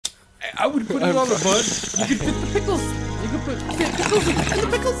I would put it on the bun. You could fit the pickles. You could put pickles in the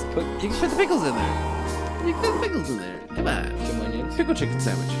pickles. You can fit the pickles in there. You can fit the pickles in there. Come on. Some onions. Pickle chicken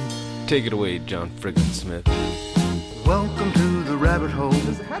sandwich. Take it away, John Friggin Smith. Welcome to the rabbit hole,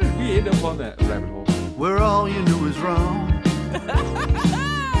 How did we end up on that rabbit hole? where all you knew is wrong.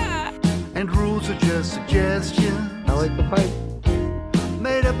 And rules are just suggestions, I like the pipe.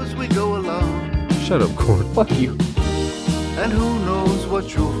 made up as we go along. Shut up, Corn. Fuck you. And who knows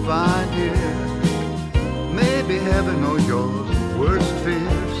what you'll find here. Maybe heaven or your worst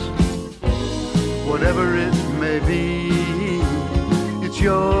fears. Whatever it may be, it's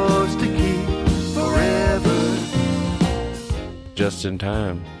yours to keep forever. Just in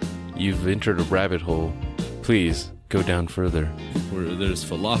time. You've entered a rabbit hole. Please go down further. Where there's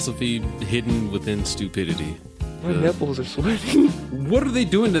philosophy hidden within stupidity. My nipples are sweating. What are they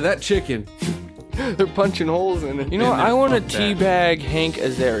doing to that chicken? They're punching holes in it. You know what? Man, I want to fuck that. teabag Hank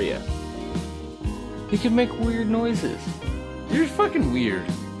Azaria. He can make weird noises. You're fucking weird.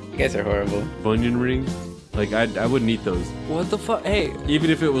 You guys are horrible. Bunyan rings? Like, I wouldn't eat those. What the fuck? Hey, Even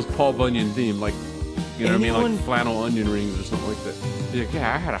if it was Paul Bunyan themed, like, you know what I mean? Anyone- Like flannel onion rings or something like that. Be like,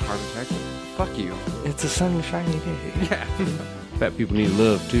 yeah, I had a heart attack. Fuck you. it's a sunshiny day. Yeah. Fat people need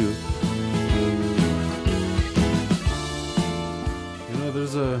love, too. You know,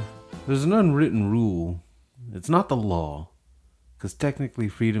 there's an unwritten rule. It's not the law. Because technically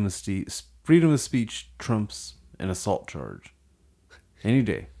freedom of speech trumps an assault charge. Any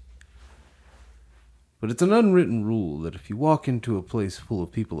day. But it's an unwritten rule that if you walk into a place full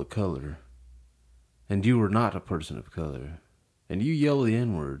of people of color, and you are not a person of color, and you yell the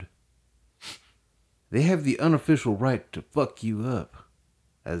N-word, they have the unofficial right to fuck you up,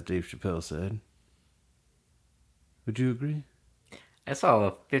 as Dave Chappelle said. Would you agree? I saw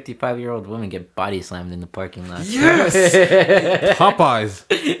a 55-year-old woman get body slammed in the parking lot. Yes! Popeyes.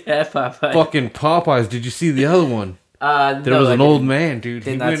 Yeah, Popeye. Fucking Popeyes. Did you see the other one? There was an old man, dude.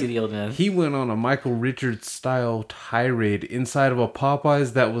 Did not see the old man. He went on a Michael Richards style tirade inside of a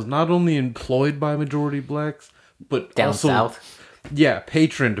Popeyes that was not only employed by majority blacks, but Down also, south. yeah,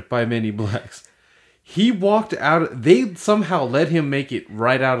 patroned by many blacks. He walked out. They somehow let him make it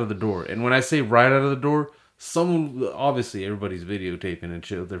right out of the door. And when I say right out of the door, someone, obviously everybody's videotaping and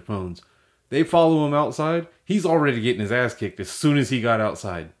shit with their phones. They follow him outside. He's already getting his ass kicked as soon as he got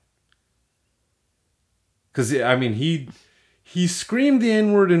outside. Because, I mean, he screamed the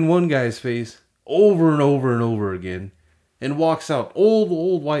N-word in one guy's face over and over and over again and walks out.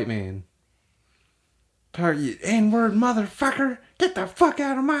 Old white man. N-word motherfucker, get the fuck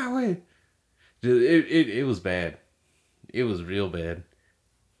out of my way. It was bad. It was real bad.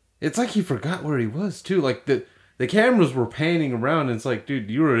 It's like he forgot where he was, too. Like, the cameras were panning around, and it's like, dude,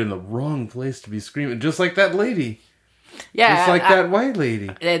 you were in the wrong place to be screaming. Just like that lady. Yeah. Just like that white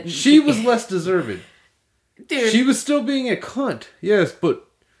lady. She was less deserved. Dude. She was still being a cunt, yes, but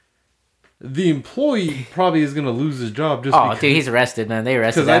the employee probably is going to lose his job just Oh, dude, he's arrested, man. They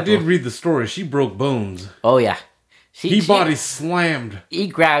arrested because I that did fool. read the story. She broke bones. Oh, yeah. He body slammed He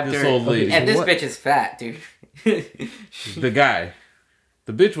grabbed this her. old lady. And this What? bitch is fat, dude. the guy.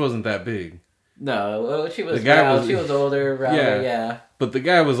 The bitch wasn't that big, No, well, she was The guy round, was- she was older, rounder, yeah. but the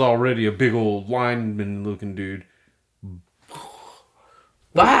guy was already a big old lineman-looking dude.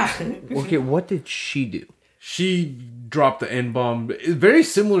 Bah! Okay, what did she do? She dropped the N-bomb. Very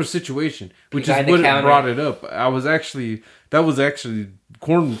similar situation, which is Behind the what counter. brought it up. That was actually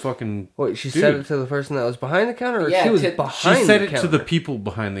Corn fucking... Wait, she Dude. said it to the person that was behind the counter, or Yeah, she was to- behind She said the it counter? to the people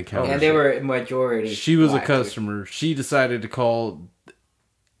behind the counter. And they were majority. She was black, a dude. customer. She decided to call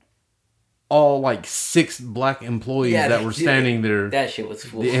all like 6 black employees Yeah, that were dude, standing there That shit was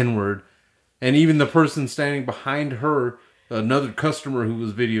full. the N-word. And even the person standing behind her, another customer who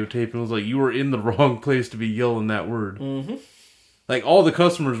was videotaping, was like, you were in the wrong place to be yelling that word. Mm-hmm. Like, all the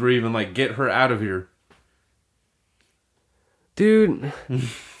customers were even like, get her out of here. Dude.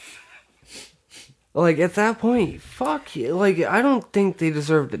 Like, at that point, fuck you. Like, I don't think they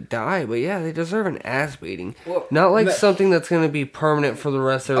deserve to die, but yeah, they deserve an ass beating. Well, Not like something that's going to be permanent for the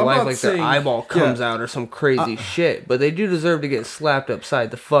rest of their I'm life, not like saying- their eyeball comes yeah. out or some crazy shit, but they do deserve to get slapped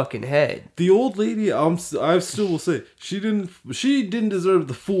upside the fucking head. The old lady, I still will say, she didn't deserve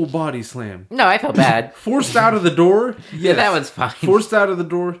the full body slam. No, I felt bad. Forced out of the door, yes. Yeah, that was fine. Forced out of the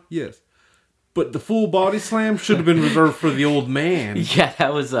door, yes. But the full body slam should have been reserved for the old man. Yeah,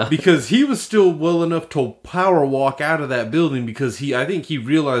 that was Because he was still well enough to power walk out of that building because I think he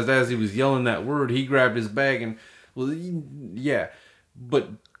realized as he was yelling that word, he grabbed his bag and, yeah. But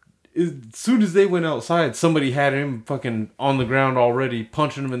as soon as they went outside, somebody had him fucking on the ground already,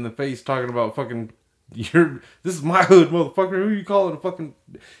 punching him in the face, talking about fucking This is my hood, motherfucker. Who you calling a fucking?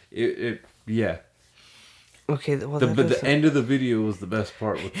 Yeah. Okay, well, But the end of the video was the best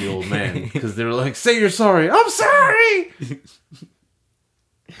part with the old man because they were like, "Say you're sorry." I'm sorry.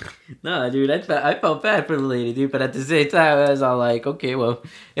 No, dude, I felt bad for the lady, dude. But at the same time, I was all like, okay, well,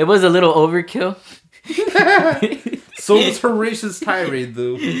 it was a little overkill. So was her racist tirade,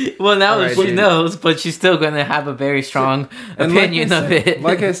 though. Well, now Alright, she dude. knows, but she's still gonna have a very strong opinion of it.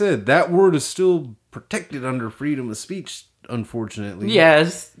 Like I said, that word is still protected under freedom of speech, unfortunately.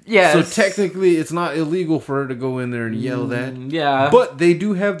 Yes. So technically, it's not illegal for her to go in there and yell that. Yeah. But they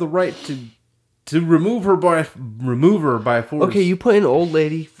do have the right to remove her by force. Okay, you put in old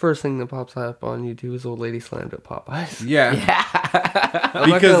lady. First thing that pops up on YouTube is old lady slammed at Popeyes. Yeah. I'm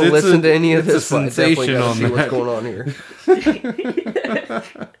not Because gonna it's listen a- to any of it's a this. But I definitely sensation gotta on see that. what's going on here.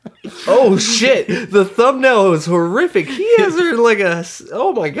 Oh shit! The thumbnail is horrific. He has her like a.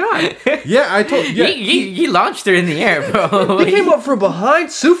 Oh my god! Yeah, I told. Yeah, He launched her in the air, bro. He came up from behind,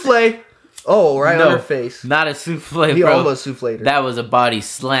 souffle. Oh, right on her face. Not a souffle, He bro. almost souffled her. That was a body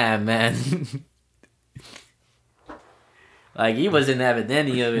slam, man. Like, he wasn't having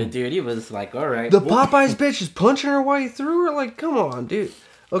any of it, dude. He was like, all right. The Popeyes bitch is punching her while you threw her. Like, come on, dude.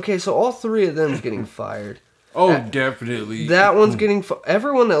 Okay, so all three of them's getting fired. Oh, definitely. That one's getting.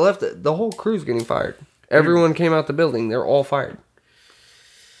 Everyone that left it, the whole crew's getting fired. Everyone came out the building. They're all fired.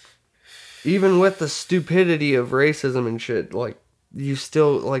 Even with the stupidity of racism and shit, like, you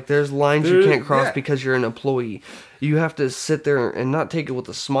still, like, there's lines you can't cross because you're an employee. You have to sit there and not take it with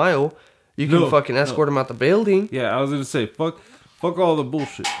a smile. You can fucking escort them out the building. Yeah, I was gonna say, fuck all the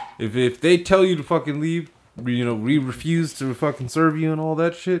bullshit. If they tell you to fucking leave, we refuse to fucking serve you and all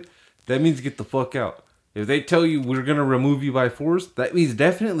that shit, that means get the fuck out. If they tell you we're gonna remove you by force, that means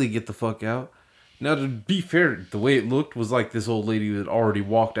definitely get the fuck out. Now, to be fair, the way it looked was like this old lady had already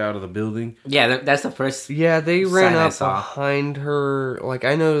walked out of the building. Yeah, that's the first. Yeah, they ran sign I up saw. behind her. Like,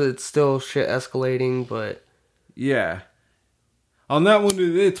 I know it's still shit escalating, but Yeah. On that one,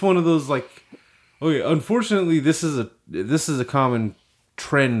 it's one of those like, okay. Unfortunately, this is a common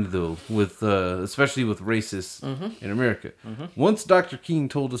trend though, with especially with racists in America. Once Dr. King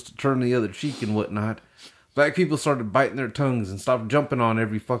told us to turn the other cheek and whatnot, black people started biting their tongues and stopped jumping on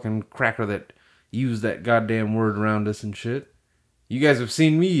every fucking cracker that used that goddamn word around us and shit. You guys have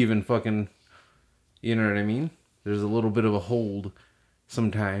seen me even fucking, you know what I mean? There's a little bit of a hold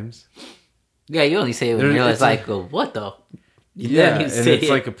sometimes. Yeah, you only say it when There- you're it's like, oh, what the? You Yeah, don't and even say it's it.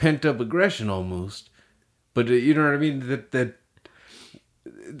 like a pent up aggression almost. But you know what I mean? That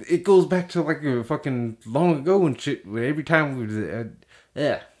it goes back to like a fucking long ago and shit. Where every time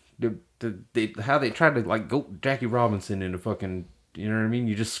how they tried to like go Jackie Robinson into fucking, you know what I mean?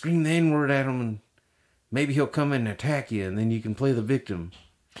 You just scream the N word at him and maybe he'll come in and attack you and then you can play the victim.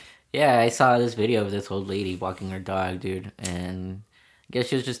 Yeah, I saw this video of this old lady walking her dog, dude, and I guess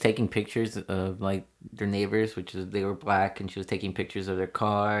she was just taking pictures of like their neighbors, which is they were black, and she was taking pictures of their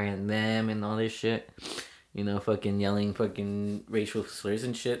car and them and all this shit. You know, fucking yelling fucking racial slurs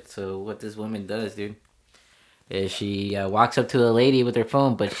and shit. So what this woman does, dude, is she walks up to the lady with her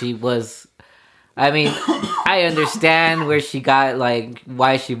phone, but she was, I mean, I understand where she got like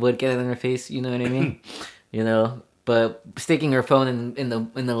why she would get it in her face. You know what I mean? You know, but sticking her phone in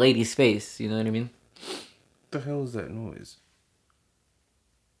the lady's face. You know what I mean? What the hell is that noise?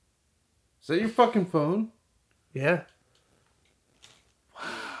 Is that your fucking phone? yeah.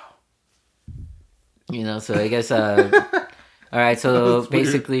 You know, so I guess, all right, so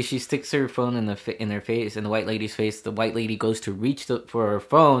basically she sticks her phone in her face, in the white lady's face. The white lady goes to reach for her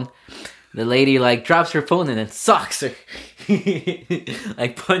phone. The lady, like, drops her phone and then socks her.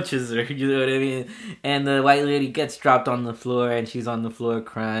 Like, punches her, you know what I mean? And the white lady gets dropped on the floor, and she's on the floor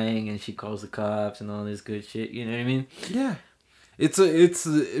crying, and she calls the cops and all this good shit, you know what I mean? Yeah. It's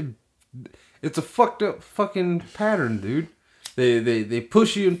a fucked up fucking pattern, dude. They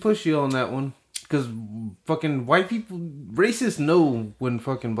push you and push you on that one. Because fucking white people, racists know when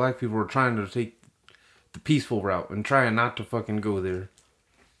fucking black people are trying to take the peaceful route and trying not to fucking go there.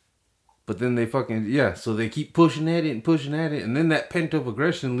 But then they fucking, yeah, so they keep pushing at it and pushing at it. And then that pent up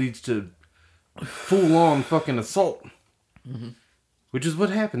aggression leads to full on fucking assault. Mm-hmm. Which is what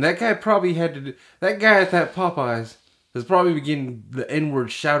happened. That guy probably had to do, that guy at that Popeyes has probably been getting the N-word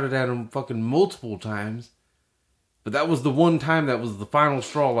shouted at him fucking multiple times. But that was the one time that was the final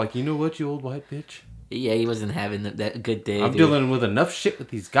straw. Like, you know what, you old white bitch? Yeah, he wasn't having that good day, I'm dude. dealing with enough shit with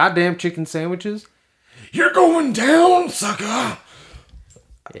these goddamn chicken sandwiches. You're going down, sucker!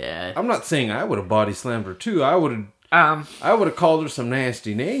 Yeah. I'm not saying I would have body slammed her too. I would have called her some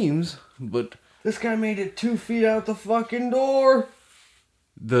nasty names, but This guy made it 2 feet out the fucking door.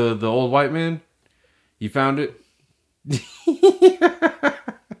 the old white man, You found it?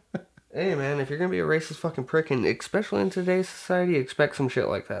 Hey man, if you're gonna be a racist fucking prick, and especially in today's society, expect some shit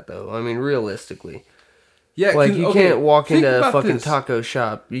like that though. I mean, realistically. Yeah, Like, you can't walk into a about fucking this. taco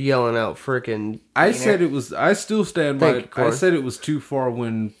shop yelling out frickin'... I said it was... I still stand by Thank it. you, I Corey. said it was too far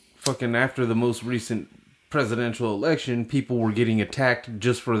when fucking after the most recent presidential election, people were getting attacked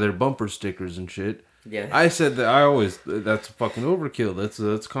just for their bumper stickers and shit. Yeah. I said that I always... That's fucking overkill.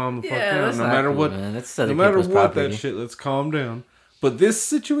 Let's calm the fuck down. that's No not matter cool, what... man. That's No other matter people's what property. that shit, let's calm down. But this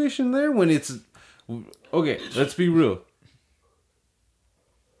situation there, when it's... Okay, let's be real.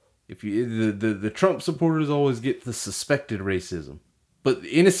 If you the Trump supporters always get the suspected racism, but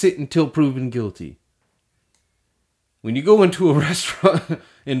innocent until proven guilty. When you go into a restaurant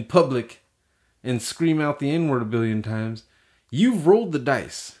in public and scream out the N-word a billion times, you've rolled the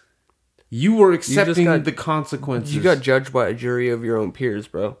dice. You are accepting the consequences. You got judged by a jury of your own peers,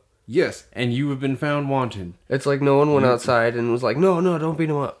 bro. Yes, and you have been found wanted. It's like no one went outside and was like, no, don't beat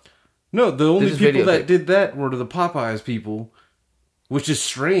him up. No, the only just people videotape. that did that were the Popeyes people, which is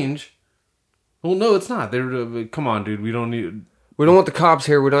strange. Well, no, it's not. They're come on, dude. We don't need. We don't want the cops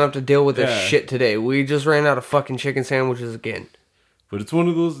here. We don't have to deal with this Yeah. shit today. We just ran out of fucking chicken sandwiches again. But it's one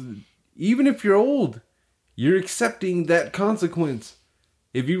of those. Even if you're old, you're accepting that consequence.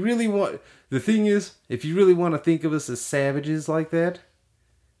 If you really want, the thing is, if you really want to think of us as savages like that,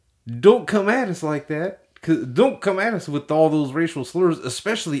 don't come at us like that. Don't come at us with all those racial slurs,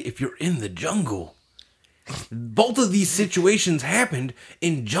 especially if you're in the jungle. Both of these situations happened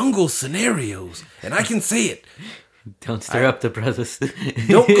in jungle scenarios, and I can say it. Don't stir up the brothers.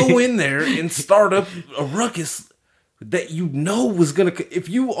 Don't go in there and start up a ruckus that you know was gonna. If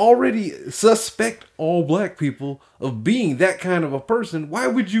you already suspect all black people of being that kind of a person, why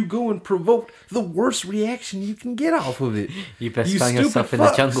would you go and provoke the worst reaction you can get off of it? You best You find stupid yourself in the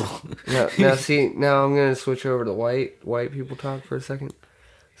fucks. jungle. Now I'm gonna switch over to white people talk for a second,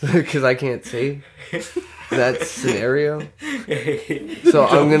 because I can't say that scenario. So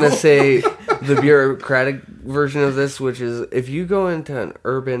I'm gonna say the bureaucratic version of this, which is if you go into an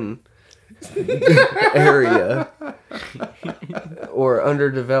urban area or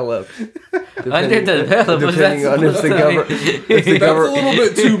underdeveloped, depending on if the That's a little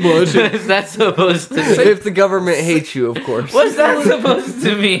bit too much. What's that supposed to mean? if the government hates you, of course. What's that supposed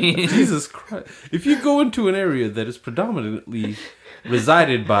to mean? Jesus Christ! If you go into an area that is predominantly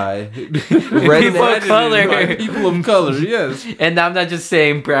resided by People of color. by people of color, yes. And I'm not just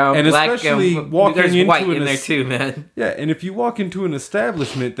saying brown, And black, especially and walking there's into white an in there es- too, man. Yeah, and if you walk into an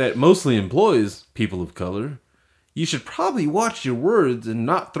establishment that mostly employs people of color, you should probably watch your words and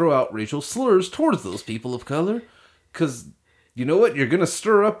not throw out racial slurs towards those people of color. Because, you know what? You're going to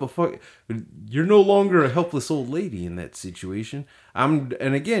stir up You're no longer a helpless old lady in that situation. And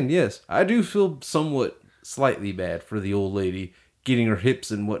again, yes, I do feel somewhat slightly bad for the old lady getting her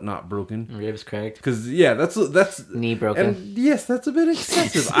hips and whatnot broken. Ribs cracked. Because, yeah, that's Knee broken. And yes, that's a bit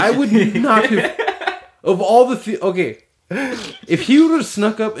excessive. I would not have. Of all the okay, if he would have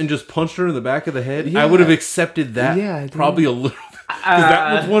snuck up and just punched her in the back of the head, I would have accepted that. Yeah, dude. Probably a little. 'Cause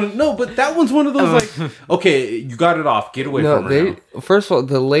that was one. No, but that one's one of those like, okay, you got it off. Get away from her. Now. First of all,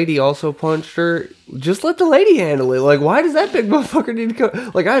 the lady also punched her. Just let the lady handle it. Like, why does that big motherfucker need to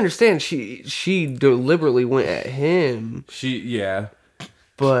go? Like, I understand she deliberately went at him, Yeah.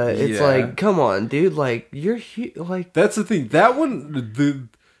 but it's Yeah. like, come on, dude. Like, you're like, That's the thing. That one,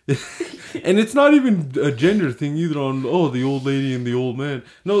 and it's not even a gender thing either. On the old lady and the old man.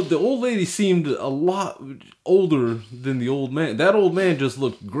 No, the old lady seemed a lot older than the old man. That old man just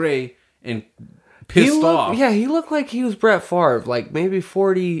looked gray and pissed off. Yeah, he looked like he was Brett Favre, like maybe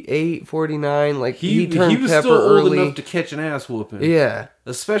 48, 49. Like he turned he was pepper still old early. enough to catch an ass whooping. Yeah.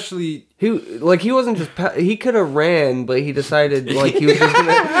 Especially He wasn't just he could have ran, but he decided like he was just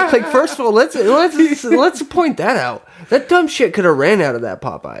gonna like. First of all, let's point that out. That dumb shit could have ran out of that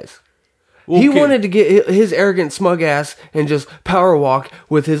Popeyes. He Okay. wanted to get his arrogant, smug ass and just power walk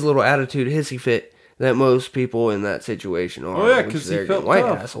with his little attitude, hissy fit that most people in that situation are. Oh, yeah, which 'cause is he arrogant felt white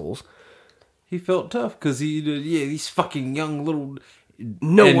tough. assholes. he felt tough because these fucking young little.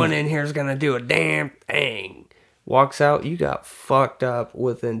 No And- one in here is gonna do a damn thing. Walks out, you got fucked up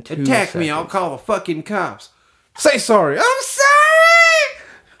within 2 Attack seconds. me! I'll call the fucking cops. Say sorry. I'm sorry.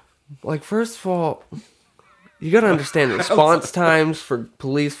 Like, first of all, you gotta understand response times for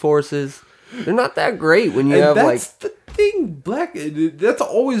police forces. They're not that great when you And have that's like. the thing. That's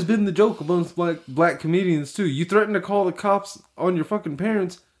always been the joke amongst black comedians too. You threaten to call the cops on your fucking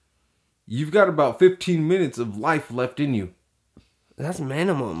parents, you've got about 15 minutes of life left in you. That's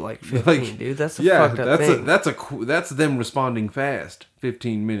minimum like 15, dude. That's a yeah, fucked up thing. that's them responding fast.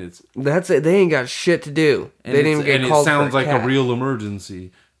 15 minutes. That's it. They ain't got shit to do. And They didn't even get and called it sounds for like cat. a real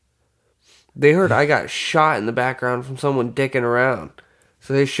emergency. They heard I got shot in the background from someone dicking around.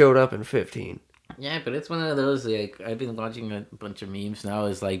 So they showed up in 15. Yeah, but it's one of those, like, I've been watching a bunch of memes now.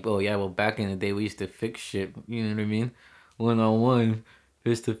 It's like, oh, yeah, well, back in the day, we used to fix shit. You know what I mean? One-on-one,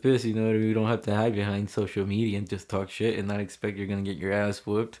 fist-to-fist, you know what I mean? We don't have to hide behind social media and just talk shit and not expect you're going to get your ass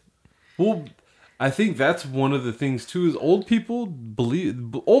whooped. Well, I think that's one of the things, too, is old people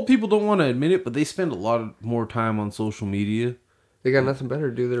don't want to admit it, but they spend a lot more time on social media. They got nothing better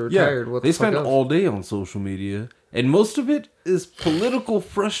to do. They're retired. Yeah, What they the fuck spend else? all day on social media, and most of it is political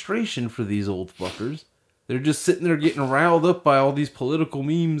frustration for these old fuckers. They're just sitting there getting riled up by all these political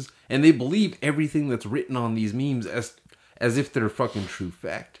memes, and they believe everything that's written on these memes as if they're fucking true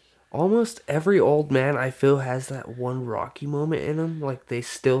fact. Almost every old man I feel has that one Rocky moment in them. Like they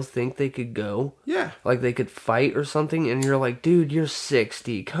still think they could go. Yeah. Like they could fight or something. And you're like, dude, you're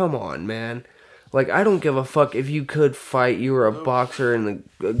 60. Come on, man. Like, I don't give a fuck if you could fight. You were a boxer in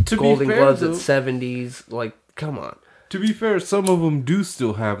the Golden fair, Gloves though- at 70s. Like, come on. To be fair, some of them do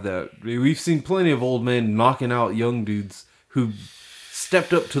still have that. We've seen plenty of old men knocking out young dudes who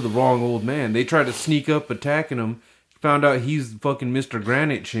stepped up to the wrong old man. They tried to sneak up attacking him, found out he's fucking Mr.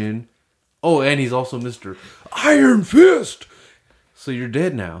 Granite Chin. Oh, and he's also Mr. Iron Fist! So you're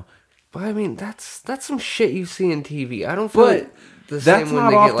dead now. But, I mean, that's some shit you see in TV. I don't feel But like the same that's when not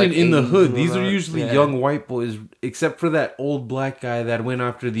they get, often like, in the 80s hood. and These are whatnot. usually Yeah. young white boys, except for that old black guy that went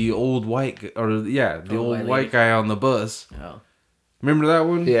after the old white, the Old old white white lady. guy on the bus. Oh. Remember that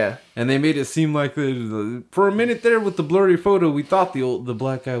one? Yeah. And they made it seem like for a minute there with the blurry photo, we thought the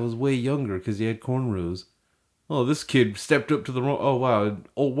black guy was way younger because he had cornrows. Oh, this kid stepped up to the wrong. Oh wow,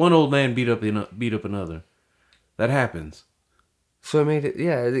 one old man beat up another. That happens. So it made it,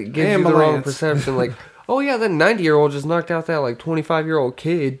 yeah, it gives you the wrong Ambulance. perception. Like, oh yeah, that 90-year-old just knocked out that like 25-year-old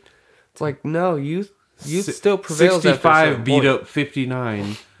kid. It's like, no, youth still prevails. 65 beat up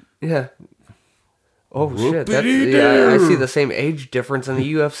 59. Yeah. Oh shit, that's Whoopity-doo. yeah. I see the same age difference in a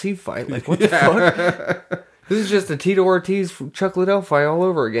UFC fight. Like, what the fuck? This is just a Tito Ortiz Chuck Liddell fight all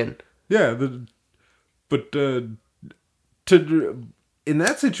over again. Yeah, in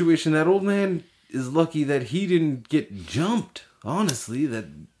that situation, that old man is lucky that he didn't get jumped. Honestly, that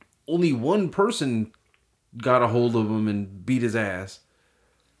only one person got a hold of him and beat his ass.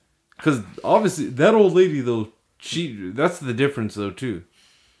 Because obviously, that old lady though, that's the difference though too,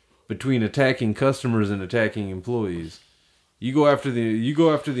 between attacking customers and attacking employees. You go after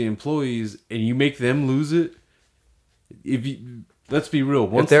the employees and you make them lose it. Let's be real.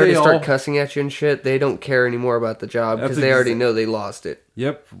 Once If they already start all, cussing at you and shit, they don't care anymore about the job because That's they already know they lost it.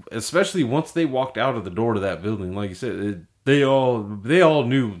 Yep, especially once they walked out of the door to that building, like you said, they all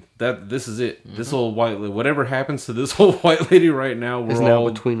knew that this is it. Mm-hmm. This old white lady, whatever happens to this old white lady right now, It's we're now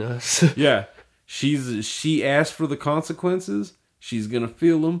all between us. yeah. She asked for the consequences. She's gonna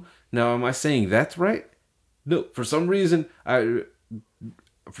feel them. Now, am I saying that's right? No. For some reason,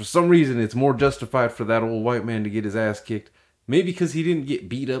 it's more justified for that old white man to get his ass kicked. Maybe because he didn't get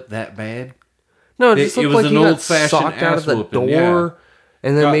beat up that bad. No, it just It looked was like an he got old-fashioned socked out of the ass-whooping, door,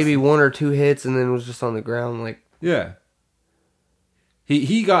 and then Got- maybe 1 or 2 hits, and then was just on the ground. Like, Yeah.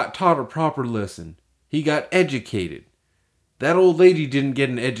 He got taught a proper lesson. He got educated. That old lady didn't get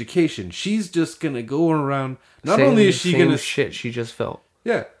an education. She's just gonna go around. Not saying only the is she same gonna, shit she just felt.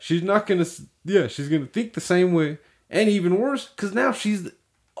 yeah, she's not gonna, yeah, she's gonna think the same way, and even worse, because now she's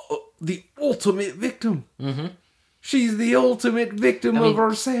the ultimate victim. Mm-hmm. She's the ultimate victim I mean, of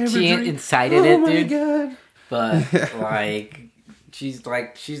our savagery. she incited oh it, my dude. God. But, she's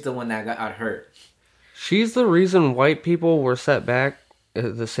the one that got hurt. She's the reason white people were set back,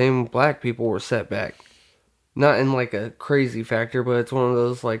 the same black people were set back. Not in like a crazy factor, but it's one of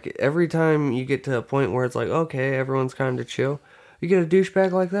those like every time you get to a point where it's like, okay, everyone's kind of chill, you get a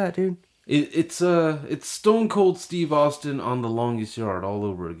douchebag like that, dude. It's Stone Cold Steve Austin on The Longest Yard all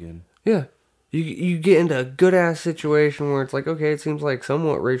over again. Yeah. You get into a good ass situation where it's like, okay, it seems like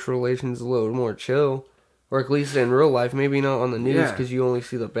somewhat racial relations is a little more chill. Or at least in real life, maybe not on the news Yeah. because you only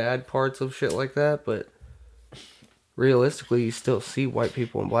see the bad parts of shit like that, but realistically, you still see white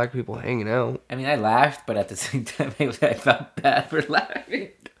people and black people hanging out. I mean, I laughed, but at the same time, I felt bad for laughing.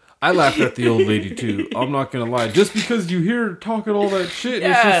 I laughed at the old lady too. I'm not gonna lie. Just because you hear her talking all that shit,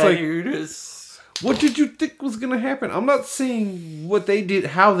 it's just like, dude, it's... what did you think was gonna happen? I'm not saying what they did,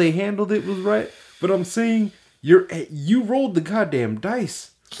 how they handled it was right, but I'm saying you rolled the goddamn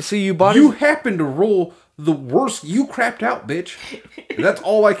dice. So you bought You happened to roll the worst. You crapped out, bitch. That's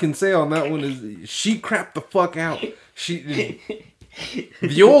all I can say on that one is she crapped the fuck out.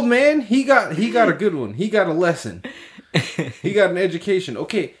 The old man, he got a good one. He got a lesson. He got an education.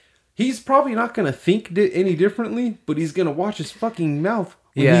 Okay, he's probably not gonna think any differently, but he's gonna watch his fucking mouth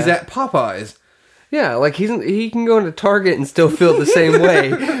when he's at Popeyes. Yeah, like he can go into Target and still feel the same way,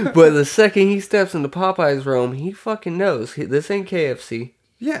 but the second he steps into Popeye's realm, he fucking knows this ain't KFC.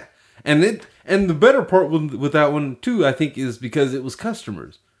 Yeah, and the better part with that one too, I think, is because it was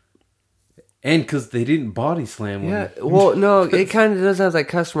customers, and because they didn't body slam. Yeah, well, no, it kind of does have that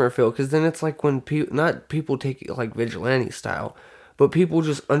customer feel, because then it's like when not people take it like vigilante style, but people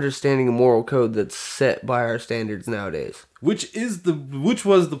just understanding a moral code that's set by our standards nowadays. Which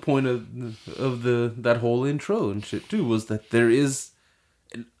was the point of that whole intro and shit too, was that there is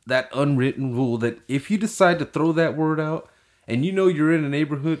that unwritten rule that if you decide to throw that word out and you know you're in a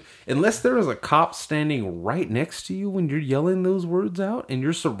neighborhood, unless there is a cop standing right next to you when you're yelling those words out and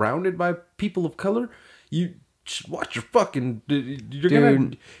you're surrounded by people of color, you watch your fucking...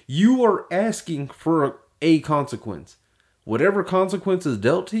 You are asking for a consequence. Whatever consequence is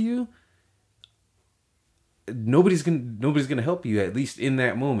dealt to you, nobody's gonna help you, at least in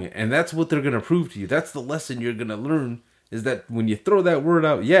that moment. And that's what they're gonna prove to you. That's the lesson you're gonna learn, is that when you throw that word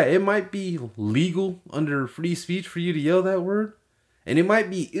out, yeah, it might be legal under free speech for you to yell that word, and it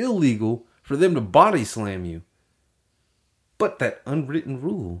might be illegal for them to body slam you. But that unwritten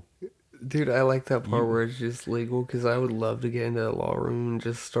rule... Dude, I like that part where it's just legal, because I would love to get into a law room and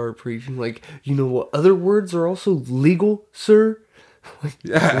just start preaching, like, you know what other words are also legal, sir? Like,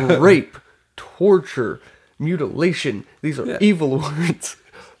 rape, torture, mutilation. These are evil words.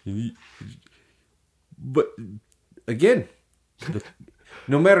 But, again,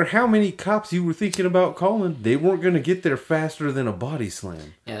 no matter how many cops you were thinking about calling, they weren't going to get there faster than a body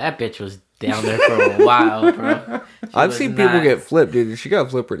slam. Yeah, that bitch was down there for a while, bro. I've seen people get flipped, dude. She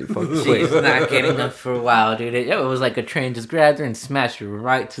got flipped pretty fucking quick. She's not getting up for a while, dude. It was like a train just grabbed her and smashed her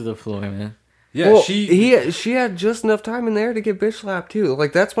right to the floor, man. Yeah, well, she had just enough time in there to get bitch slapped too.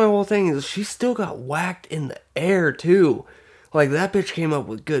 Like, that's my whole thing, is she still got whacked in the air too. Like, that bitch came up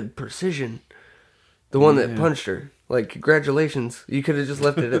with good precision. The one that punched her. Like, congratulations. You could have just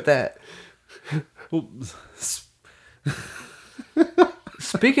left it at that. Well,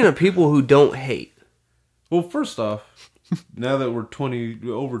 speaking of people who don't hate. Well, first off, now that we're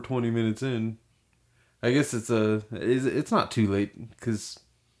over 20 minutes in, I guess it's not too late, because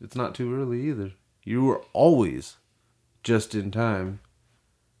it's not too early either. You were always just in time.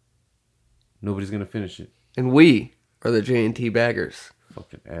 Nobody's going to finish it. And we are the J&T baggers.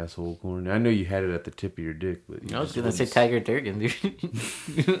 Fucking asshole corn. I know you had it at the tip of your dick, but... I was going to say Tiger Durgan,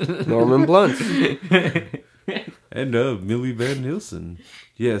 dude. Norman Blunt. And Millie Van Nielsen.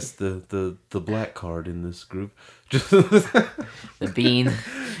 Yes, the black card in this group. The bean.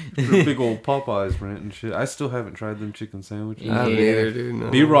 Big old Popeyes rant and shit. I still haven't tried them chicken sandwiches. I haven't either, dude. No.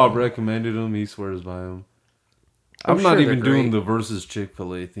 B-Rob recommended them. He swears by them. I'm not even doing the versus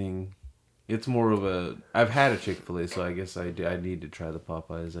Chick-fil-A thing. It's more of a... I've had a Chick-fil-A, so I guess I need to try the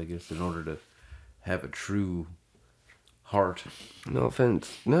Popeyes, I guess, in order to have a true heart. No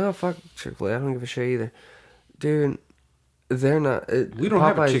offense. No, fuck Chick-fil-A. I don't give a shit either. Dude, they're not... we don't Popeyes,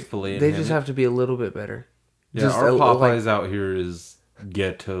 have a Chick-fil-A in They just have to be a little bit better. Yeah, just our Popeyes out here is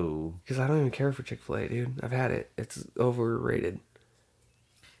ghetto. Because I don't even care for Chick-fil-A, dude. I've had it. It's overrated.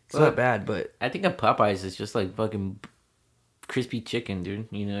 It's not bad, but... I think a Popeyes is just like fucking crispy chicken, dude.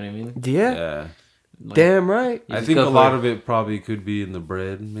 You know what I mean? Yeah. Like, damn right. I think a lot of it probably could be in the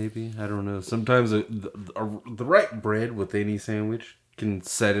bread, maybe. I don't know. Sometimes the right bread with any sandwich can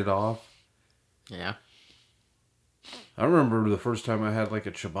set it off. Yeah. I remember the first time I had like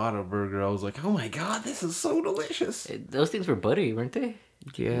a ciabatta burger, I was like, oh my god, this is so delicious. Those things were buttery, weren't they?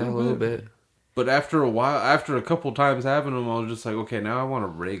 Yeah, a little bit. But after a couple times having them, I was just like, okay, now I want a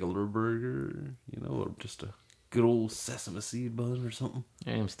regular burger, or just a good old sesame seed bun or something.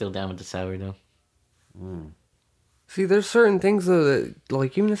 I'm still down with the sourdough. See, there's certain things though that,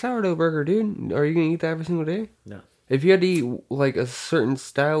 like, even a sourdough burger, dude, are you gonna eat that every single day? No. If you had to eat like a certain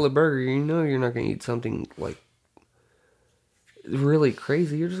style of burger, you're not gonna eat something like really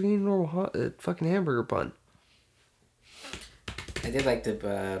crazy. You're just gonna eat a normal fucking hamburger bun. I did like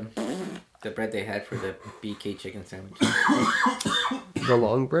the bread they had for the BK chicken sandwich. The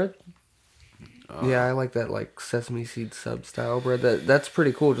long bread? Yeah, I like that like sesame seed sub style bread. That's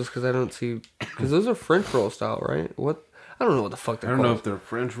pretty cool just because I don't see... Because those are French roll style, right? What? I don't know what the fuck they're called. I don't know if they're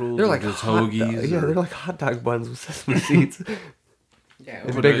French rolls they're or like just hoagies. Yeah, they're like hot dog buns with sesame seeds. Yeah,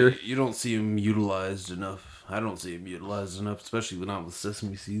 but bigger. You don't see them utilized enough. I don't see them utilized enough, especially not with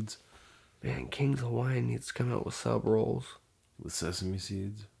sesame seeds. Man, King's Hawaiian needs to come out with sub rolls. with sesame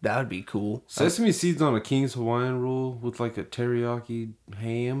seeds. That would be cool. Sesame seeds on a King's Hawaiian roll with like a teriyaki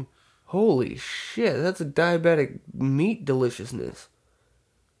ham. Holy shit, that's a diabetic meat deliciousness.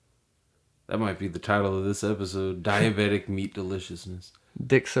 That might be the title of this episode. Diabetic meat deliciousness.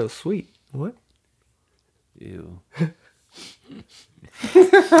 Dick so sweet. What? Ew. I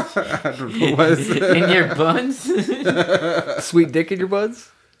don't know why I said In your buns? Sweet dick in your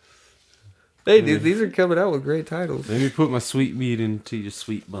buds? Hey, dude, these are coming out with great titles. Let me put my sweet meat into your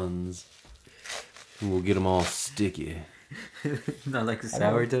sweet buns. And we'll get them all sticky. Not like a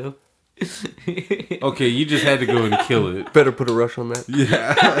sourdough. Okay, you just had to go and kill it. Better put a rush on that.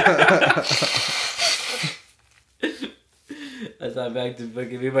 Yeah. I thought back to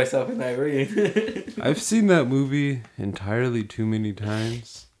fucking me, myself, and Irene. I've seen that movie entirely too many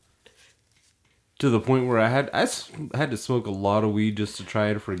times. To the point where I had to smoke a lot of weed just to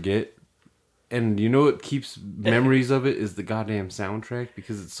try to forget. And you know what keeps memories of it is the goddamn soundtrack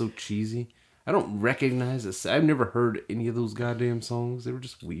because it's so cheesy. I don't recognize it. I've never heard any of those goddamn songs. They were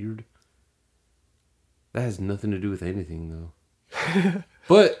just weird. That has nothing to do with anything, though.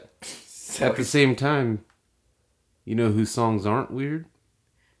 But at the same time, you know whose songs aren't weird?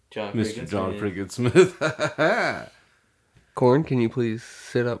 Mr. John Friggin Smith. Corn, can you please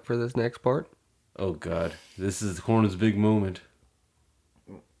sit up for this next part? Oh, God. This is Corn's big moment.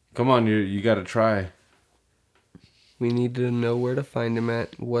 Come on, you got to try. We need to know where to find him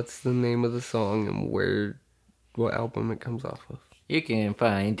at, what's the name of the song, and what album it comes off of. You can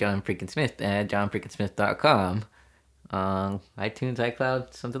find John Freaking Smith at johnfreakinsmith.com. iTunes,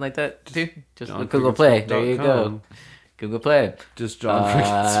 iCloud, something like that too. Just look Google Play. There you go. Google Play. Just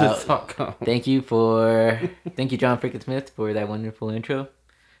johnfreakinsmith.com. Thank you, John Freaking Smith, for that wonderful intro.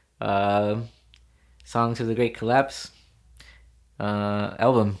 Songs of the Great Collapse.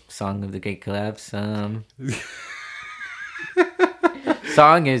 Album Song of the Great Collapse.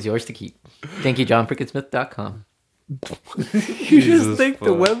 Song is yours to keep. Thank you, johnfreakinsmith.com. You just think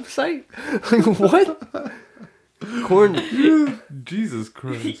the website? Like, what? Corn. Jesus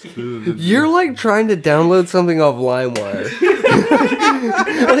Christ. You're like trying to download something off LimeWire.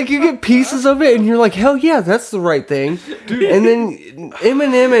 Like you get pieces of it and you're like, hell yeah, that's the right thing. Dude. And then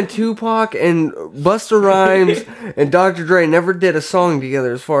Eminem and Tupac and Busta Rhymes and Dr. Dre never did a song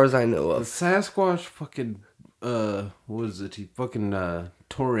together as far as I know The of. Sasquatch fucking, what is it? He fucking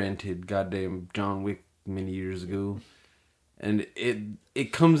torrented goddamn John Wick many years ago. And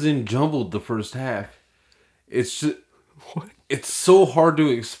it comes in jumbled the first half. It's just, it's so hard to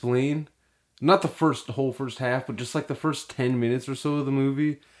explain. Not the whole first half, but just like the first 10 minutes or so of the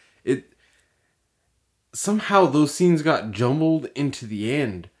movie. Somehow those scenes got jumbled into the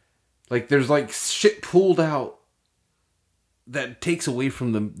end. Like there's like shit pulled out that takes away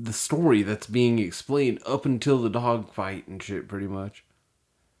from the story that's being explained up until the dog fight and shit, pretty much.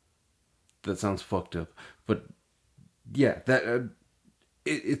 That sounds fucked up. But yeah, that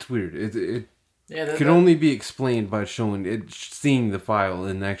it's weird. It can only be explained by seeing the file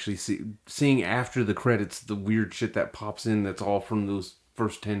and actually seeing after the credits the weird shit that pops in that's all from those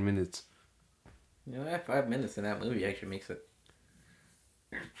first 10 minutes. You know, that 5 minutes in that movie actually makes it.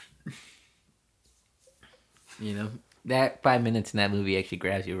 You know, that 5 minutes in that movie actually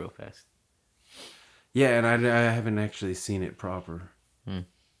grabs you real fast. Yeah, and I haven't actually seen it proper.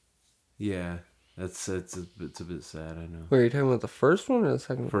 Yeah, it's a bit sad, I know. Wait, are you talking about the first one or the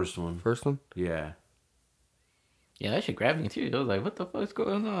second one? First one. First one? Yeah. Yeah, that shit grabbed me too. I was like, what the fuck's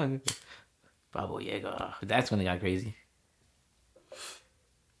going on? Baba Yaga. That's when it got crazy.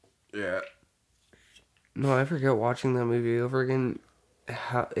 Yeah. No, I forget watching that movie over again.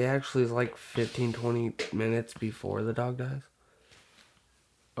 How it actually is like 15-20 minutes before the dog dies.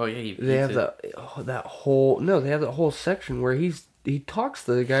 Oh yeah, They have that whole section where he talks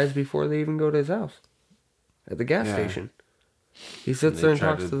to the guys before they even go to his house at the gas station. He sits there and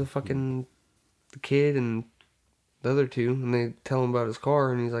talks to the kid and the other two, and they tell him about his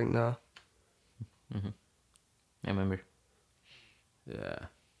car, and he's like, nah. Mm-hmm. I remember. Yeah.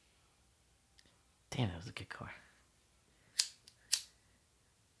 Damn, that was a good car.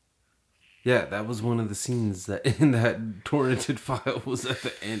 Yeah, that was one of the scenes that in that torrented file was at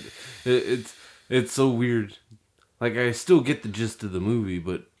the end. It's so weird. Like, I still get the gist of the movie,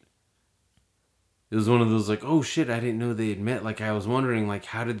 but it was one of those, like, oh shit, I didn't know they had met. Like, I was wondering, like,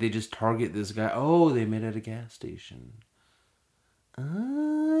 how did they just target this guy? Oh, they met at a gas station. Oh,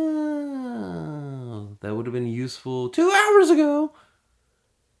 that would have been useful 2 hours ago.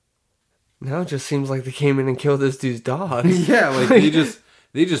 Now it just seems like they came in and killed this dude's dog. Yeah, like,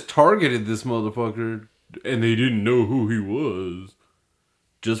 they just targeted this motherfucker, and they didn't know who he was.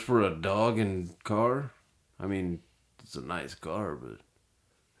 Just for a dog and car? I mean, it's a nice car, but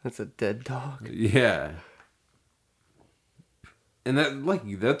That's a dead dog. yeah. And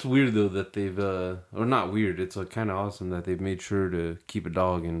that's weird though that they've or not weird. It's kind of awesome that they've made sure to keep a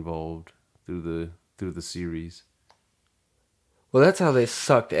dog involved through the series. Well, that's how they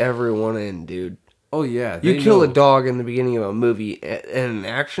sucked everyone in, dude. Oh yeah, You they kill know. a dog in the beginning of a movie, in an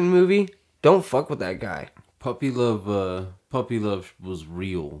action movie, don't fuck with that guy. Puppy love was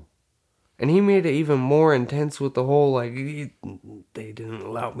real. And he made it even more intense with the whole, like, they didn't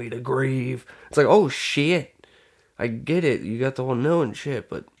allow me to grieve. It's like, oh, shit. I get it. You got the whole knowing shit,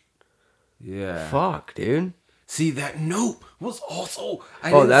 but Yeah. fuck, dude. See, that note was also.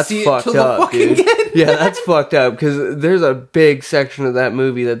 That's fucked up, dude. Yeah, that's fucked up, because there's a big section of that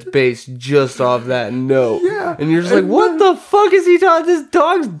movie that's based just off that note. Yeah. And you're just like, what the fuck is he talking? This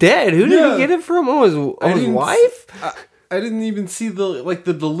dog's dead. Who did he get it from? Oh, his wife? I didn't even see the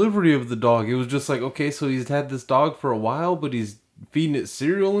delivery of the dog. It was just like, okay, so he's had this dog for a while, but he's feeding it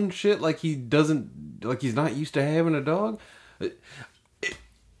cereal and shit. Like he's not used to having a dog.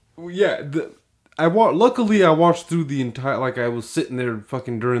 Luckily, I watched through the entire. Like I was sitting there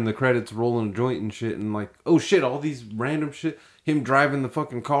fucking during the credits, rolling a joint and shit, and like, oh shit, all these random shit. Him driving the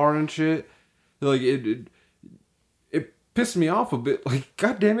fucking car and shit. Like it pissed me off a bit. Like,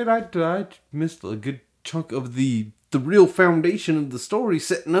 god damn it, I missed a good chunk of the real foundation of the story,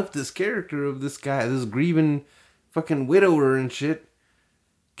 setting up this character of this guy, this grieving fucking widower and shit,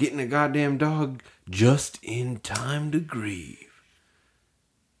 getting a goddamn dog just in time to grieve.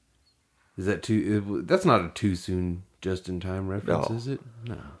 Is that too? That's not a too soon just in time reference, No. is it?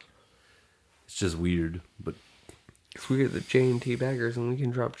 No. It's just weird, but Because we get the J&T baggers and we can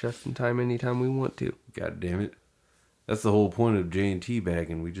drop just in time anytime we want to. god damn it. That's the whole point of J&T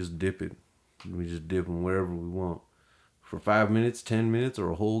bagging. We just dip it. We just dip them wherever we want. For 5 minutes, 10 minutes,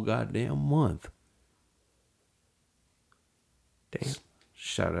 or a whole goddamn month. Damn.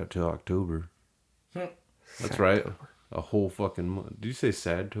 Shout out to October. That's right. A whole fucking month. Did you say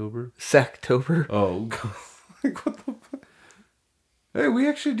Sadtober? Sacktober. Oh, God. Like, what the fuck? Hey, we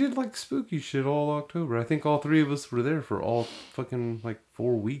actually did, like, spooky shit all October. I think all three of us were there for all fucking, like,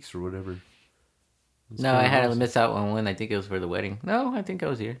 4 weeks or whatever. It's No, kinda I had to awesome. miss out on one. I think it was for the wedding. No, I think I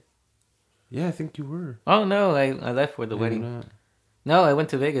was here. Yeah, I think you were. Oh, no, I left for the Maybe wedding. not. No, I went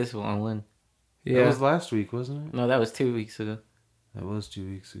to Vegas on one. That Yeah. was last week, wasn't it? No, that was 2 weeks ago. That was 2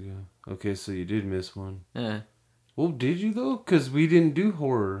 weeks ago. Okay, so you did miss one. Yeah. Well, did you though? Because we didn't do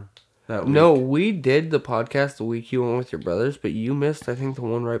horror that week. No, we did the podcast the week you went with your brothers, but you missed, I think, the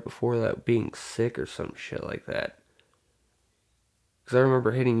one right before that, being sick or some shit like that. Because I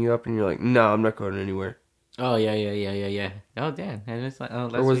remember hitting you up and you're like, no, I'm not going anywhere. Oh, yeah. Oh, damn. I missed last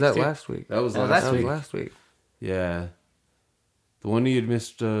Or was week, that too. last week? That was That was last last That was week. last week. Yeah, the one you had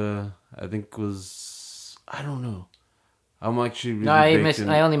missed. I think was. I don't know. I'm actually really No, I baked missed. in-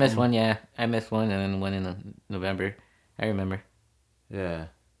 I only missed one. Yeah, I missed one, and then one in November. I remember. Yeah.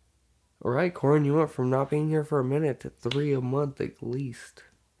 All right, Corin, you went from not being here for a minute to 3 a month at least.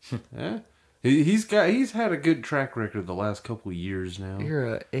 Yeah. He's had a good track record the last couple years now. You're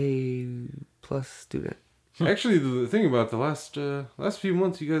a A+ student. Actually, the thing about the last few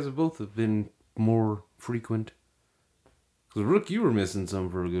months, you guys have been more frequent. Because Rook, you were missing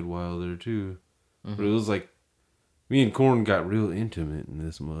some for a good while there too. But it was like me and Corn got real intimate in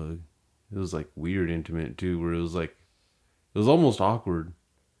this mug. It was like weird intimate too, where it was almost awkward.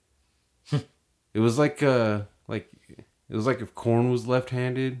 It was like if Corn was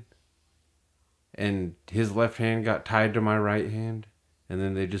left-handed, and his left hand got tied to my right hand, and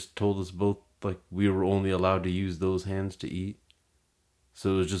then they just told us both like we were only allowed to use those hands to eat.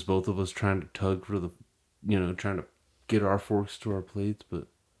 So it was just both of us trying to tug for trying to get our forks to our plates, but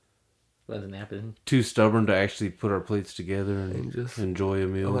Wasn't happening. too stubborn to actually put our plates together and And just, enjoy a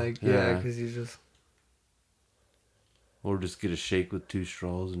meal. Like, yeah, because you just... Or just get a shake with 2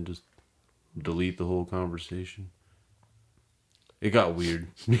 straws and just delete the whole conversation. It got weird.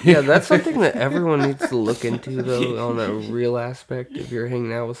 Yeah, that's something that everyone needs to look into, though, on a real aspect. If you're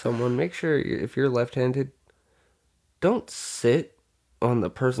hanging out with someone, make sure if you're left-handed, don't sit on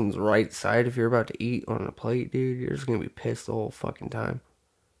the person's right side if you're about to eat on a plate, dude. You're just gonna be pissed the whole fucking time.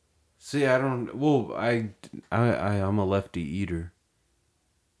 See, I don't. Well, I'm a lefty eater.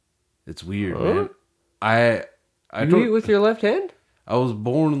 It's weird, Huh? man. I You don't. eat with your left hand? I was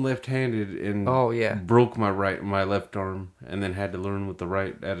born left-handed and Oh, yeah. broke my left arm, and then had to learn with the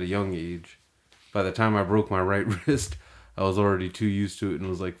right at a young age. By the time I broke my right wrist, I was already too used to it and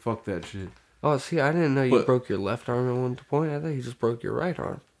was like, "Fuck that shit." Oh, see, I didn't know you But- broke your left arm at one point. I thought you just broke your right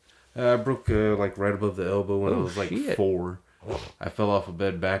arm. I broke like right above the elbow when I Oh, was like shit. 4. I fell off a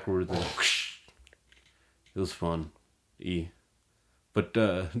bed backwards and whoosh. It was fun. E. But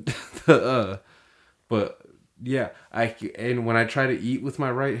but yeah, and when I try to eat with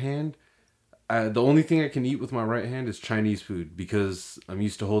my right hand, the only thing I can eat with my right hand is Chinese food because I'm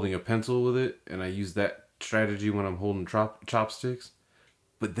used to holding a pencil with it, and I use that strategy when I'm holding chopsticks.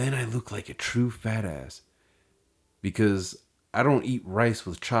 But then I look like a true fat ass because I don't eat rice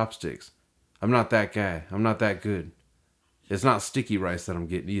with chopsticks. I'm not that guy. I'm not that good. It's not sticky rice that I'm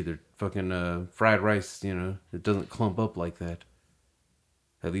getting either. Fucking fried rice, it doesn't clump up like that.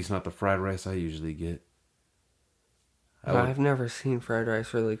 At least not the fried rice I usually get. I've never seen fried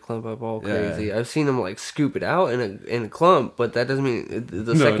rice really clump up all crazy. Yeah. I've seen them like scoop it out in a clump, but that doesn't mean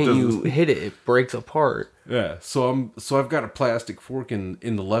the second you hit it, it breaks apart. Yeah, so I've got a plastic fork in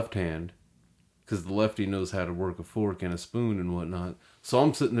the left hand, because the lefty knows how to work a fork and a spoon and whatnot. So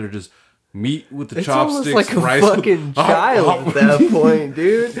I'm sitting there just meat with the chopsticks. It's almost like a fucking child at that point,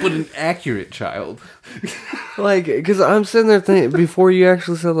 dude. But an accurate child. Like, because I'm sitting there thinking, before you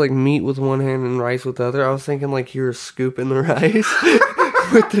actually said like meat with one hand and rice with the other, I was thinking like you were scooping the rice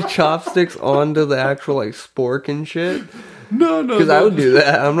with the chopsticks onto the actual like spork and shit. No. Because I would do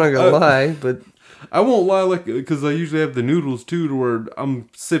that. I'm not gonna lie, but I won't lie, because I usually have the noodles too, to where I'm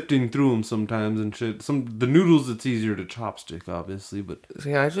sifting through them sometimes and shit. The noodles, it's easier to chopstick, obviously, but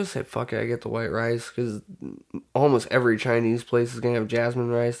see, I just say fuck it, I get the white rice, because almost every Chinese place is gonna have jasmine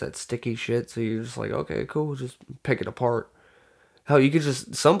rice, that sticky shit. So you're just like, okay, cool, just pick it apart. Hell, you could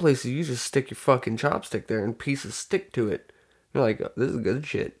some places you just stick your fucking chopstick there and pieces stick to it. You're like, oh, this is good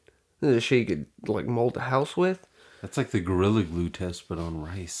shit. This is shit you could like mold a house with. That's like the Gorilla Glue test, but on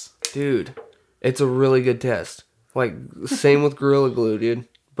rice, dude. It's a really good test. Like, same with Gorilla Glue, dude.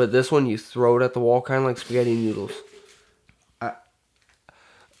 But this one, you throw it at the wall, kind of like spaghetti noodles. I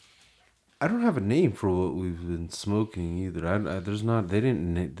don't have a name for what we've been smoking either.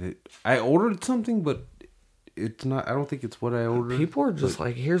 I ordered something, but it's not. I don't think it's what I ordered. People are just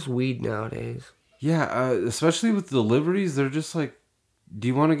like, here's weed nowadays. Yeah, especially with deliveries, they're just like, do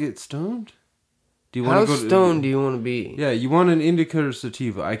you want to get stoned? How stoned do you want to be? Yeah, you want an indica or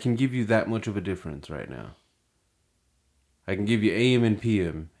sativa. I can give you that much of a difference right now. I can give you AM and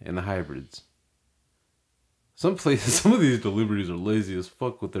PM and the hybrids. Some places, some of these deliveries are lazy as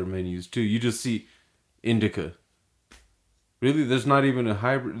fuck with their menus too. You just see indica. Really, there's not even a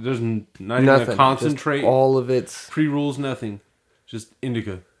hybrid. There's not even a concentrate. All of it's pre-rolls, nothing. Just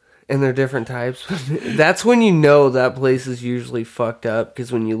indica. And they're different types. That's when you know that place is usually fucked up,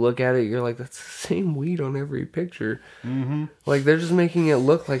 because when you look at it, you're like, that's the same weed on every picture. Mm-hmm. Like, they're just making it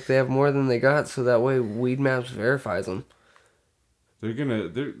look like they have more than they got, so that way Weed Maps verifies them. They're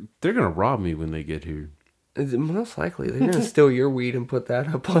gonna rob me when they get here. Most likely, they're gonna steal your weed and put that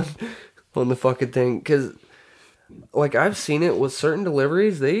up on the fucking thing. Because, like, I've seen it with certain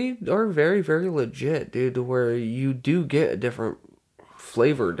deliveries, they are very, very legit, dude. To where you do get a different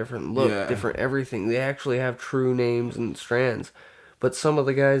flavor, different look, different everything. They actually have true names and strands. But some of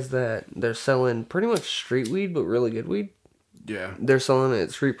the guys that they're selling pretty much street weed, but really good weed, they're selling it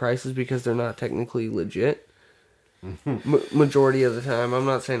at street prices because they're not technically legit. Majority of the time. I'm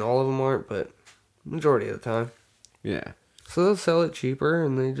not saying all of them aren't, but majority of the time. Yeah. So they'll sell it cheaper,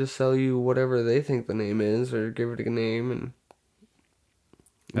 and they just sell you whatever they think the name is, or give it a name. And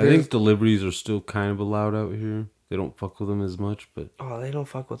I think deliveries are still kind of allowed out here. They don't fuck with them as much, but... Oh, they don't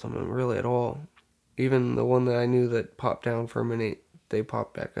fuck with them really at all. Even the one that I knew that popped down for a minute, they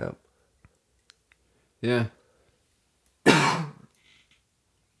popped back up. Yeah.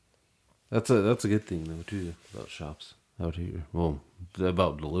 That's a good thing, though, too, about shops out here. Well,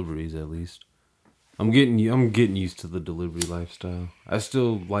 about deliveries, at least. I'm getting used to the delivery lifestyle. I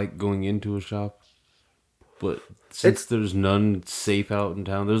still like going into a shop, but since there's none safe out in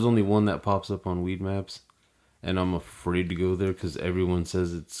town, there's only one that pops up on Weed Maps. And I'm afraid to go there because everyone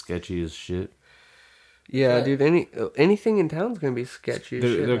says it's sketchy as shit. Yeah, dude. Anything in town's gonna be sketchy as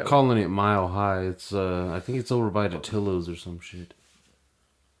shit. They're calling it Mile High. It's I think it's over by Datillo's or some shit.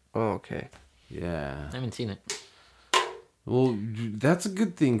 Oh, okay. Yeah. I haven't seen it. Well, that's a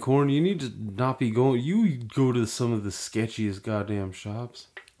good thing, Corn. You need to not be going. You go to some of the sketchiest goddamn shops.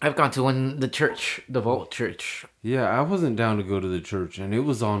 I've gone to the Vault Church. Yeah, I wasn't down to go to the church, and it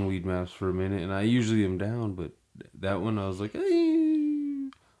was on Weed Maps for a minute, and I usually am down, but that one I was like, hey.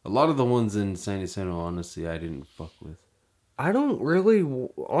 A lot of the ones in San Jacinto, honestly, I didn't fuck with. I don't really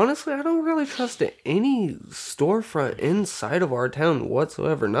trust any storefront inside of our town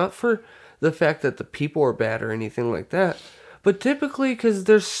whatsoever. Not for the fact that the people are bad or anything like that, but typically because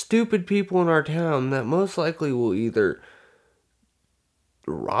there's stupid people in our town that most likely will either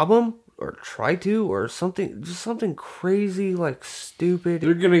rob them or try to, or something, just something crazy, like stupid.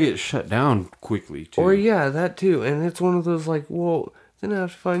 They're gonna get shut down quickly too. Or yeah, that too. And it's one of those like, well, then I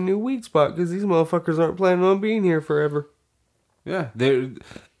have to find a new weed spot because these motherfuckers aren't planning on being here forever. Yeah,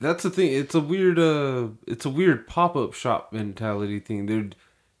 that's the thing. It's a weird pop-up shop mentality thing.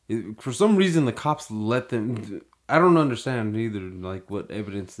 For some reason the cops let them. I don't understand either, like what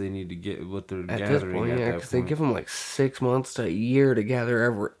evidence they need to get, what they're At gathering this point, yeah, that because they point. give them like 6 months to a year to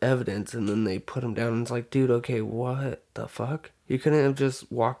gather evidence, and then they put them down. And it's like, dude, okay, what the fuck? You couldn't have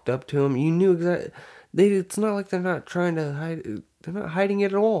just walked up to them. You knew exactly. It's not like they're not trying to hide. They're not hiding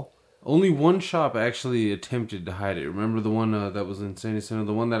it at all. Only one shop actually attempted to hide it. Remember the one that was in Sandy Center,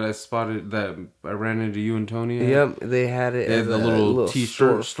 the one that I spotted that I ran into you and Tony at? Yep, they had it. They had as the a little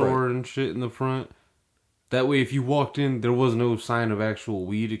t-shirt storefront. store and shit in the front. That way, if you walked in, there was no sign of actual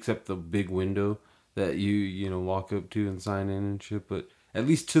weed except the big window that you walk up to and sign in and shit. But at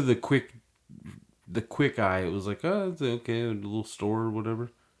least to the quick eye, it was like, oh, it's okay, a little store or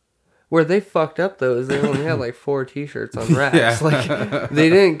whatever. Where they fucked up though is they only had like 4 t-shirts on racks. Yeah. Like they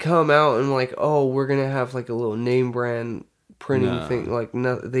didn't come out and like, oh, we're gonna have like a little name brand printing No. thing. Like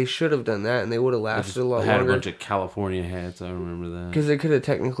no, they should have done that, and they would have I lasted just a lot had longer. a bunch of California hats. I remember that. Because it could have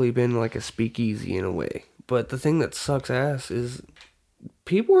technically been like a speakeasy in a way. But the thing that sucks ass is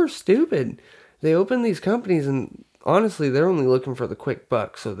people are stupid. They open these companies and honestly, they're only looking for the quick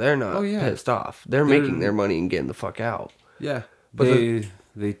buck, so they're not pissed off. They're making their money and getting the fuck out. Yeah, But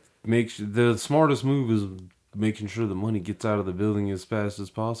they make the smartest move is making sure the money gets out of the building as fast as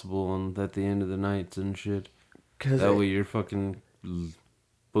possible, and at the end of the nights and shit. That way you're fucking boom.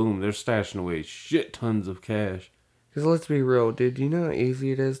 They're stashing away shit tons of cash. Because let's be real, dude. You know how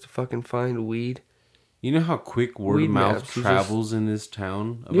easy it is to fucking find weed? You know how quick word Weed of mouth maps, you travels in this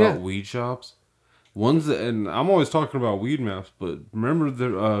town about Yeah. weed shops? Ones that, and I'm always talking about weed maps, but remember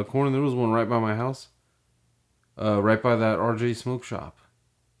the corner, there was one right by my house? Right by that RJ smoke shop.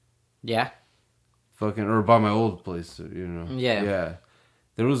 Yeah. Fucking, or by my old place, Yeah. Yeah.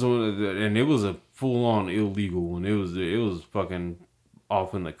 There was one, and it was a full-on illegal one. It was fucking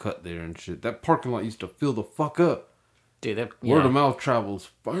off in the cut there and shit. That parking lot used to fill the fuck up. Dude, that, Word of mouth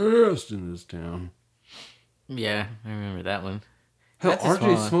travels fast in this town. Yeah, I remember that one. Hell, That's a RJ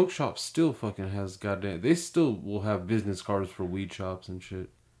small- Smoke Shop still fucking has goddamn. They still will have business cards for weed shops and shit.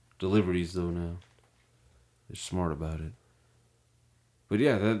 Deliveries though now. They're smart about it. But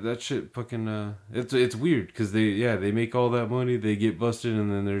yeah, that shit fucking it's weird because they make all that money, they get busted, and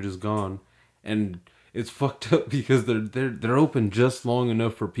then they're just gone, and it's fucked up because they're open just long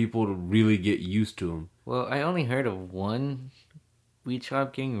enough for people to really get used to them. Well, I only heard of one weed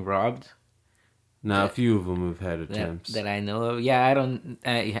shop getting robbed. Now a few of them have had That, attempts. that I know of. Yeah,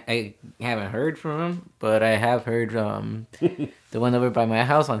 I haven't heard from him, but I have heard the one over by my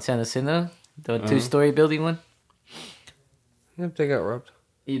house on Santa Cena, the 2-story building one. Yep, they got robbed.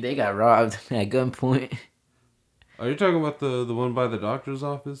 Yeah, they got robbed at gunpoint. Are you talking about the one by the doctor's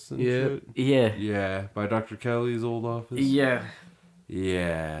office and Yeah. shit? Yeah. Yeah, by Dr. Kelly's old office. Yeah.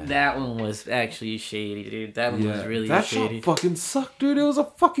 Yeah. That one was actually shady, dude. That one was really that shady. shop fucking sucked, dude. It was a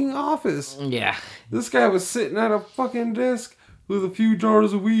fucking office. Yeah. This guy was sitting at a fucking desk with a few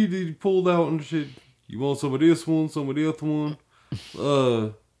jars of weed he pulled out and shit. You want some of this one, some of the other one?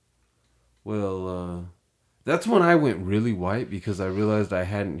 That's when I went really white because I realized I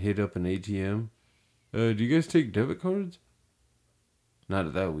hadn't hit up an ATM. Do you guys take debit cards? Not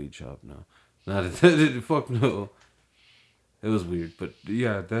at that weed shop, no. Not at that, fuck no. It was weird, but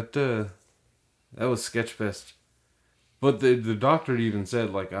yeah, that was Sketchfest. But the doctor even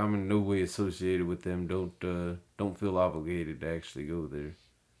said, like, I'm in no way associated with them. Don't feel obligated to actually go there.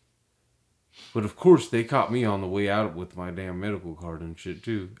 But of course, they caught me on the way out with my damn medical card and shit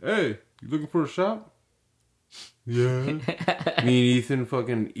too. Hey, you looking for a shop? Yeah. Me and Ethan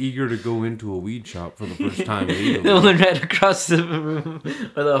fucking eager to go into a weed shop for the first time legally. The one right across the room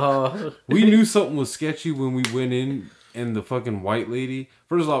or the hall. We knew something was sketchy when we went in, and the fucking white lady.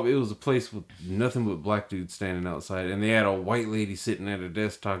 First off, it was a place with nothing but black dudes standing outside, and they had a white lady sitting at a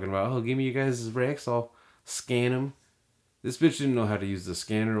desk talking about, "Oh, give me you guys' Rex, I'll scan them." This bitch didn't know how to use the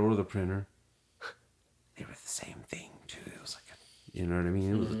scanner or the printer. They were the same thing too. It was like you know what I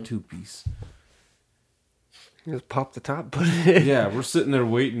mean? It was a 2-piece. You just pop the top, put it in. Yeah, we're sitting there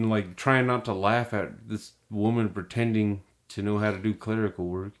waiting, like trying not to laugh at this woman pretending to know how to do clerical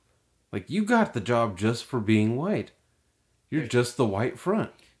work. Like, you got the job just for being white. You're just the white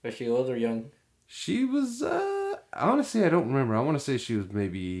front. Was she old or young? She was, honestly, I don't remember. I want to say she was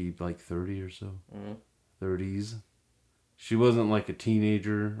maybe like 30 or so. 30s. She wasn't like a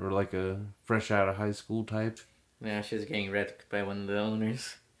teenager or like a fresh out of high school type. Yeah, she was getting wrecked by one of the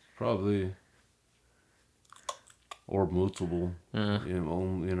owners. Probably. Or multiple. Uh, You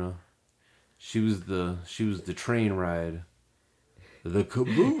know. She was the train ride. The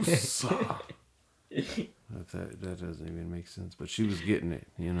caboose. That doesn't even make sense. But she was getting it,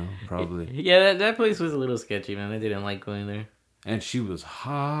 probably. Yeah, that place was a little sketchy, man. I didn't like going there. And she was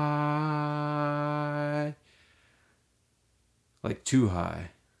high. Like too high.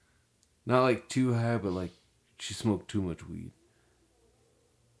 Not like too high, but like she smoked too much weed.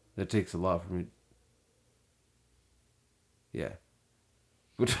 That takes a lot for me. Yeah.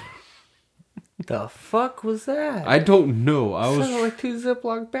 The fuck was that? I don't know. Sounded like two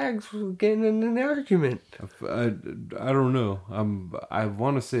Ziploc bags were getting in an argument. I don't know. I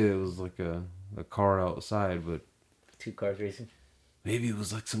want to say it was like a car outside, but 2 cars racing. maybe it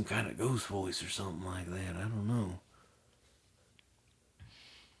was like some kind of ghost voice or something like that. I don't know.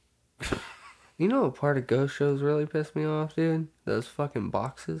 You know what part of ghost shows really pissed me off, dude? Those fucking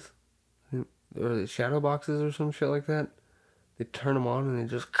boxes. Or the shadow boxes or some shit like that. They turn them on and they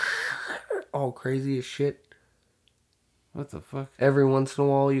just all crazy as shit. What the fuck? Every once in a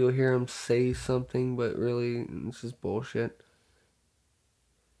while you'll hear them say something, but really it's just bullshit.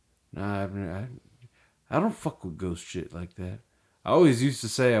 Nah, I don't fuck with ghost shit like that. I always used to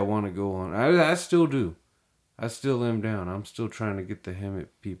say I want to go on. I still do. I still am down. I'm still trying to get the Hemet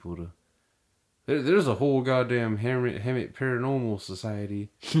people to... There's a whole goddamn Hemet Paranormal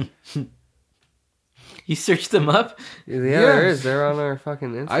Society. You searched them up? Yeah, there is. They're on our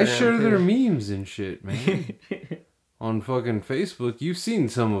fucking Instagram. I share too. their memes and shit, man. On fucking Facebook. You've seen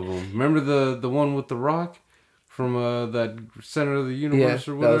some of them. Remember the one with the rock from that center of the universe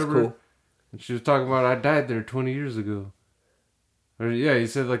or whatever? That was cool. And she was talking about I died there 20 years ago. Or yeah, he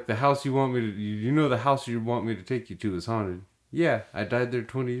said like the house you want me to, the house you want me to take you to is haunted. Yeah, I died there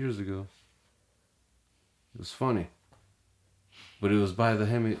 20 years ago. It was funny. But it was by the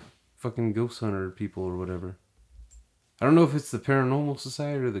Hemet fucking ghost hunter people or whatever. I don't know if it's the Paranormal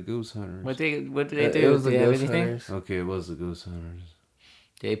Society or the Ghost Hunters. What did they It do? was Did the they have Ghost anything? Hunters. Okay, it was the Ghost Hunters.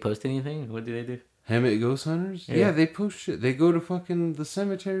 Did they post anything? What did they do? Hemet Ghost Hunters? Yeah. Yeah, they post shit. They go to fucking the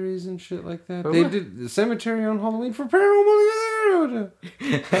cemeteries and shit like that. For They what? did the cemetery on Halloween for paranormal.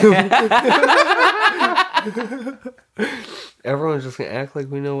 Everyone's just gonna act like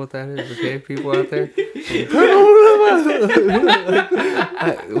we know what that is, okay? People out there.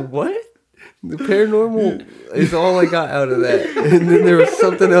 What? The paranormal is all I got out of that. And then there was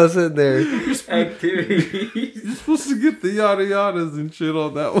something else in there. Activities. You're supposed to get the yada yadas and shit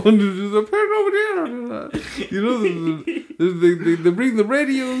on that one. There's a paranormal. They bring the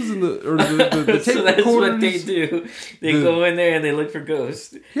radios and the tape So that's recorders. what they do. They go in there and they look for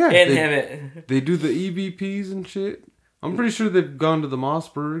ghosts. Yeah, And they- Hemet. They do the EVPs and shit. I'm pretty sure they've gone to the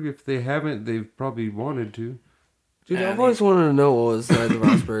Mossberg. If they haven't, they've probably wanted to. Dude, I've always wanted to know what was inside the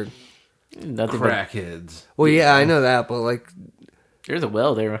Rossberg. Nothing but, Crackheads. Well, yeah, I know that, but like, there's a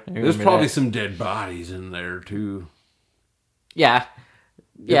well there. I There's remember probably that. some dead bodies in there too. Yeah.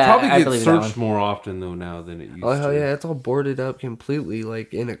 It Yeah, probably I gets believe that searched one. more often though now than it used oh to. hell yeah, it's all boarded up completely,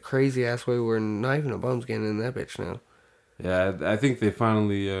 like in a crazy ass way where not even a bum's getting in that bitch now. Yeah, I think they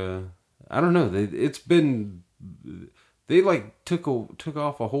finally. I don't know. They like took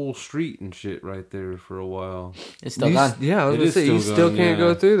off a whole street and shit right there for a while. It's still You gone. Yeah, I was It gonna is say you still still gone, can't yeah.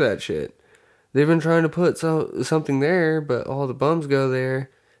 go through that shit. They've been trying to put something there, but all the bums go there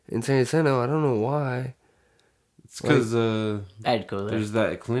in San Jacinto. I don't know why. It's because I'd go there. there's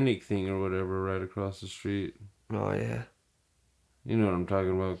that clinic thing or whatever right across the street. Oh yeah, You know what I'm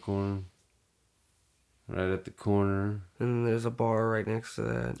talking about, Corn? Right at the corner. and then there's a bar right next to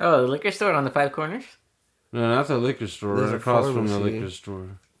that. Oh, the liquor store on the 5 corners? No, not the liquor store. There's Right a across from the pharmacy. liquor store.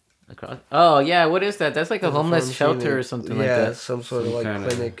 Across. Oh, yeah, what is that? That's like a There's homeless pharmacy shelter and- or something yeah, like that. some sort of Some like kinda-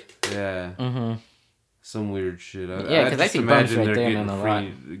 clinic. Yeah. Mm-hmm. Some weird shit. Yeah, 'cause I just see bums imagine right they're there, getting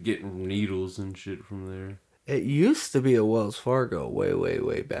man, a getting needles and shit from there. It used to be a Wells Fargo way, way,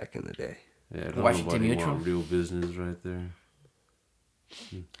 way back in the day. Yeah, don't Washington nobody Mutual? want real business right there.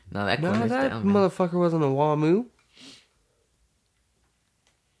 No, that No, corner's that down. man. motherfucker wasn't a WAMU.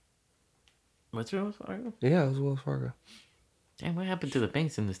 What's your Wells Fargo? Yeah, it was Wells Fargo. Damn, what happened to the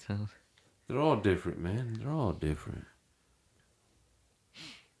banks in this town? They're all different, man. They're all different.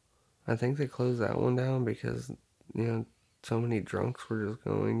 I think they closed that one down because, so many drunks were just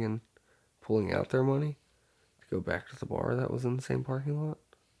going and pulling out their money to go back to the bar that was in the same parking lot.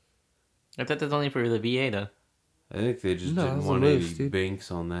 I thought that's only for the VA, though. I think they just No, didn't that's a want moose, any dude.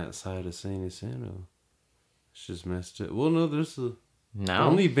 banks on that side of San Jacinto. It's just messed up. Well, no, there's the No.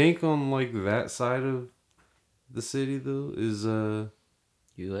 only bank on like that side of the city though is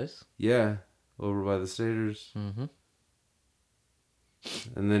U.S.? yeah, over by the Staters. Mm-hmm.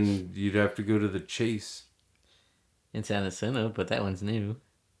 And then you'd have to go to the Chase. In San Jacinto, but that one's new.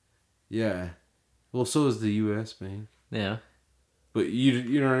 Yeah. Well, so is the U.S. Bank. Yeah. But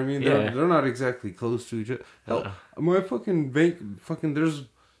you know what I mean? Yeah. They're not exactly close to each other. Hell, my fucking bank,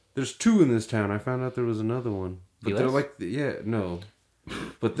 there's two in this town. I found out there was another one. But they're US? like, no.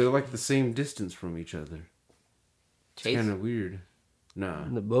 But they're like the same distance from each other. It's Chase? kind of weird. Nah.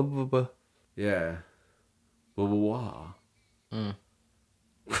 The blah, blah, blah. Yeah. Blah, blah, blah.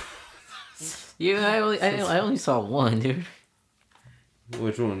 Yeah, I only saw one, dude.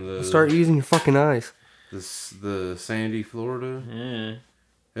 Which one? Start using your fucking eyes. The Sandy, Florida?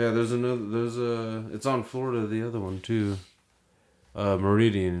 Yeah. Yeah, it's on Florida, the other one too.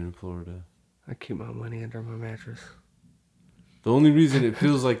 Meridian in Florida. I keep my money under my mattress. The only reason it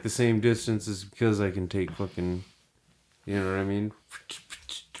feels like the same distance is because I can take fucking, you know what I mean?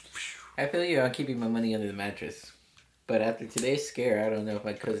 I feel you on keeping my money under the mattress. But after today's scare, I don't know if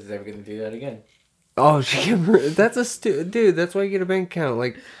my cousin's ever going to do that again. Oh, that's dude. That's why you get a bank account.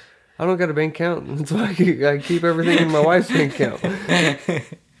 Like, I don't got a bank account. That's why I keep everything in my wife's bank account.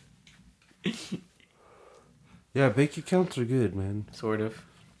 Yeah, bank accounts are good, man. Sort of.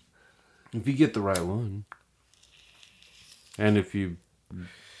 If you get the right one. And if you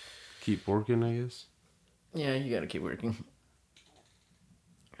keep working, I guess. Yeah, you got to keep working.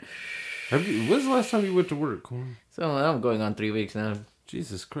 When's the last time you went to work, Corn? So I'm going on 3 weeks now.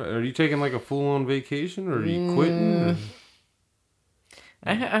 Jesus Christ. Are you taking like a full-on vacation or are you quitting? Or?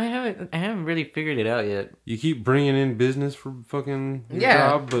 I haven't really figured it out yet. You keep bringing in business for fucking your Yeah.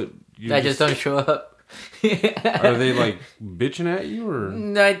 job, but you I just don't show up. Are they like bitching at you or?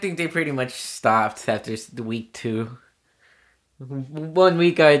 No, I think they pretty much stopped after the week 2. 1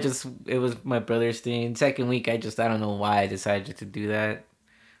 week it was my brother's thing. Second week I don't know why I decided to do that,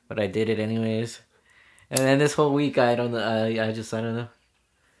 but I did it anyways. And then this whole week I don't know. I don't know.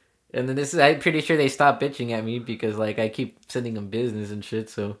 And then I'm pretty sure they stopped bitching at me because like I keep sending them business and shit.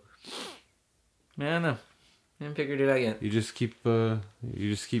 So I don't know. I haven't figured it out yet. You just keep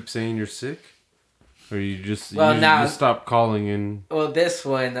saying you're sick, or you just stop calling in. Well,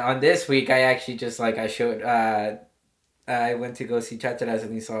 on this week, I actually just like I showed. I went to go see Chacharas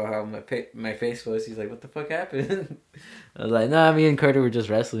and he saw how my face was. He's like, "What the fuck happened?" I was like, "Nah, me and Carter were just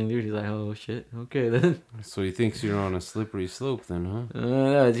wrestling, dude." He's like, "Oh shit, okay then." So he thinks you're on a slippery slope, then, huh?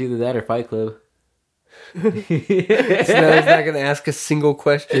 No, it's either that or Fight Club. So now he's not gonna ask a single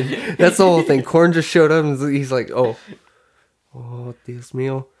question. That's the whole thing. Korn just showed up and he's like, "Oh, Dios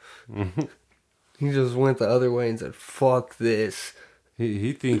mío." He just went the other way and said, "Fuck this."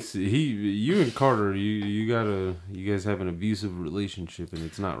 He thinks you and Carter you guys have an abusive relationship and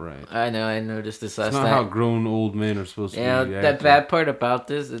it's not right. I know. I noticed this last It's not night. how grown old men are supposed to be. Yeah, acting. that bad part about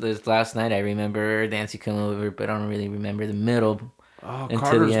this is last night I remember Nancy coming over, but I don't really remember the middle. Oh, until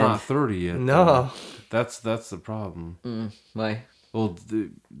Carter's the end. not 30 yet. No. though. That's the problem. Why? Well,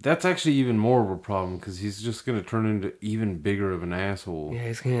 that's actually even more of a problem because he's just gonna turn into even bigger of an asshole. Yeah,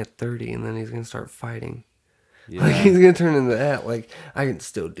 he's gonna hit 30 and then he's gonna start fighting. Yeah. Like he's gonna turn into that. Like I can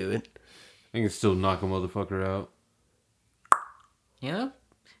still do it. I can still knock a motherfucker out. You know,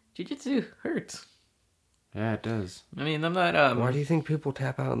 jiu-jitsu hurts. Yeah, it does. I mean, I'm not. Why do you think people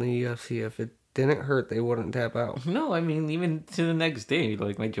tap out in the UFC? If it didn't hurt, they wouldn't tap out. No, I mean, even to the next day,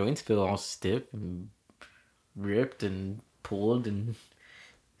 like my joints feel all stiff and ripped and pulled, and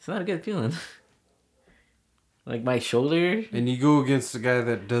it's not a good feeling. Like my shoulder. And you go against a guy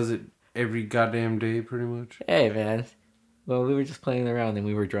that does it every goddamn day, pretty much. Hey, man. Well, we were just playing around and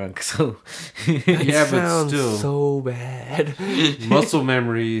we were drunk, so. Yeah, but Sounds still, so bad. muscle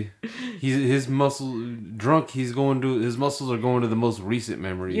memory. His muscles are going to the most recent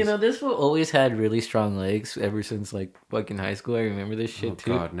memories. You know, this fool always had really strong legs ever since like fucking high school. I remember this shit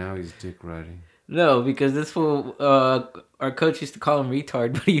too. Oh God, now he's dick riding. No, because this fool, our coach used to call him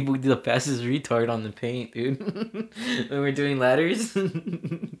retard, but he would be the fastest retard on the paint, dude. When we're doing ladders.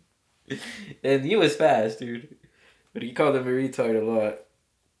 And he was fast, dude. But he called him a retard a lot.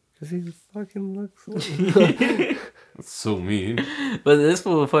 Because he fucking looks like... That's so mean. But this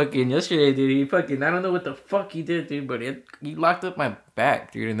fool fucking yesterday, dude, he fucking, I don't know what the fuck he did, dude, but he locked up my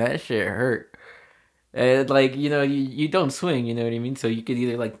back, dude, and that shit hurt. And like, you know, you don't swing, you know what I mean? So you could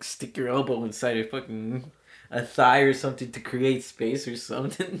either like stick your elbow inside a thigh or something to create space or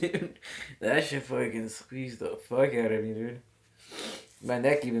something, dude. That shit fucking squeezed the fuck out of me, dude. My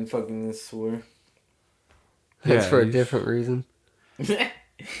neck even fucking sore. That's Yeah, for a you- different reason. Not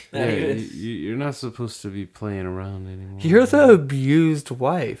even. You're not supposed to be playing around anymore. You're the abused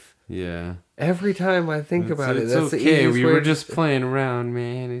wife. Yeah. Every time I think about it, It's that's the okay. easiest We way were to just say- playing around,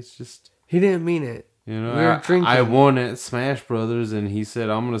 man. It's just He didn't mean it. You know, We were drinking. I won at Smash Brothers, and he said,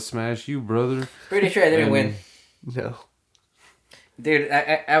 "I'm gonna smash you, brother." Pretty sure I didn't And- win. No. Dude,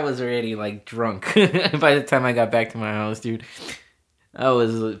 I was already, like, drunk by the time I got back to my house, dude. I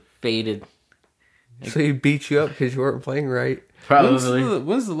was faded. So he beat you up because you weren't playing right. Probably.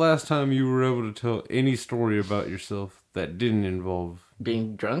 When's the last time you were able to tell any story about yourself that didn't involve?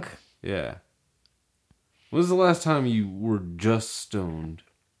 Being drunk? Yeah. When's the last time you were just stoned?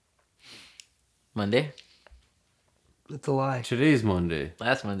 Monday? It's a lie. Today's Monday.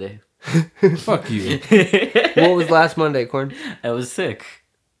 Last Monday. Fuck you. What was last Monday, Corn? I was sick.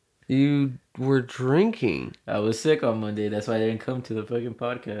 You were drinking, I was sick on Monday. That's why I didn't come to the fucking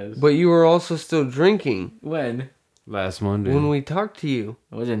podcast. but you were also still drinking When? Last Monday. when we talked to you.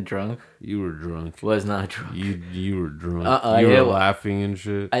 I wasn't drunk. You were drunk. Was not drunk. You were drunk. I you were didn't- laughing and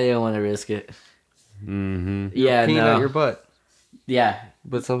shit. I didn't want to risk it. Mm-hmm. Yeah, Peeing no. out your butt. Yeah.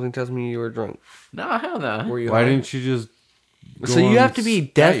 But something tells me you were drunk. No, hell no. Were you Why high? didn't you just go So you on have to be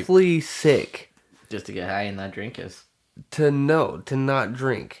Skype? deathly sick Just to get high and not drink us. to not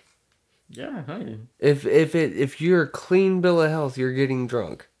drink. Yeah, hi. If you're a clean bill of health, you're getting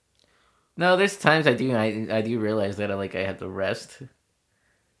drunk. No, there's times I do realize that I have to rest.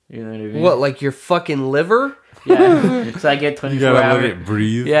 You know what I mean? What, like your fucking liver? Yeah. So I get You 24 gotta hour. let it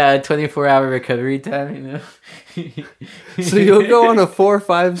breathe. Yeah, 24-hour recovery time. You know. So you'll go on a 4 or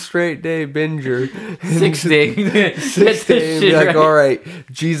 5 straight day binger. 6 days. 6 day and be like, all right,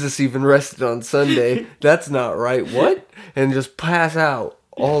 Jesus even rested on Sunday. That's not right. What? And just pass out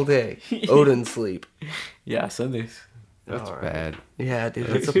all day. Odin sleep. Yeah, Sundays. That's All right. bad. Yeah, dude,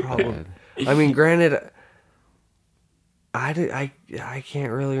 that's a problem. Bad. I mean, granted, I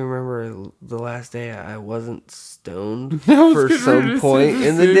can't really remember the last day I wasn't stoned I was for getting ready some to point say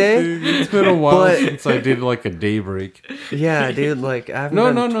in the the same day. thing. It's been a while But- since I did like a day break. Yeah, dude, like I haven't No,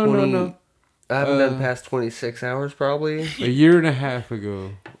 done no, 20, no, no, no. I haven't done past 26 hours probably. A year and a half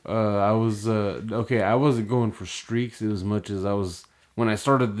ago, I was okay. I wasn't going for streaks as much as I was when I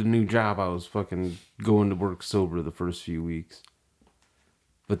started the new job. I was fucking going to work sober the first few weeks,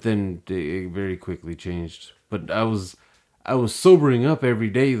 but then it very quickly changed. But I was sobering up every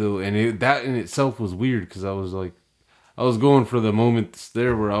day though, and that in itself was weird because I was going for the moments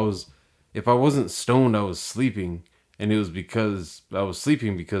there where if I wasn't stoned, I was sleeping, and it was because I was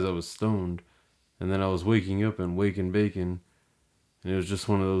sleeping because I was stoned. And then I was waking up and waking bacon. And it was just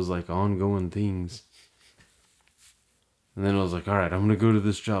one of those like ongoing things. And then I was like, all right, I'm going to go to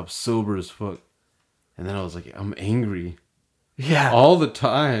this job sober as fuck. And then I was like, I'm angry. Yeah. All the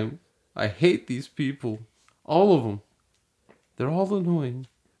time. I hate these people. All of them. They're all annoying.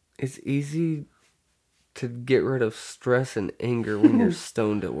 It's easy to get rid of stress and anger when you're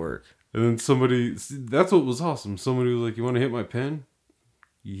stoned at work. And then that's what was awesome. Somebody was like, you want to hit my pen?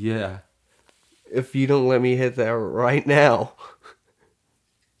 Yeah. If you don't let me hit that right now,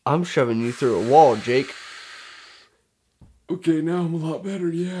 I'm shoving you through a wall, Jake. Okay, now I'm a lot better.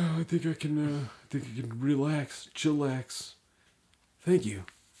 Yeah, I think I can relax, chillax. Thank you.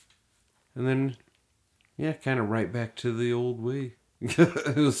 And then, yeah, kind of right back to the old way.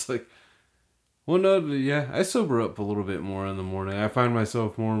 It was like, well, no, yeah, I sober up a little bit more in the morning. I find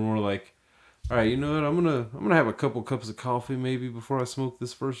myself more and more like, all right, you know what? I'm gonna have a couple cups of coffee maybe before I smoke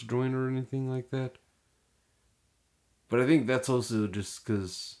this first joint or anything like that. But I think that's also just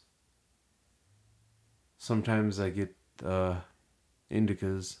because sometimes I get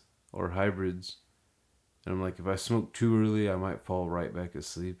indicas or hybrids, and I'm like, if I smoke too early, I might fall right back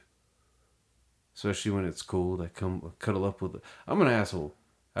asleep. Especially when it's cold, I cuddle up with it. I'm an asshole.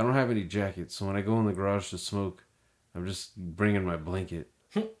 I don't have any jackets, so when I go in the garage to smoke, I'm just bringing my blanket.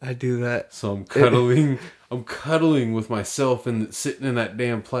 I do that. So I'm cuddling with myself and sitting in that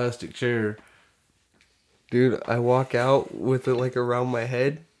damn plastic chair. Dude, I walk out with it like around my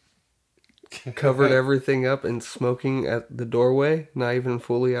head, covered everything up and smoking at the doorway, not even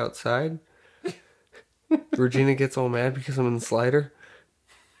fully outside. Regina gets all mad because I'm in the slider.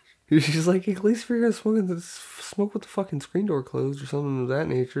 She's like, at least if you're gonna smoke with the fucking screen door closed or something of that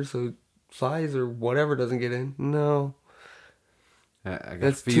nature, so flies or whatever doesn't get in. No. I gotta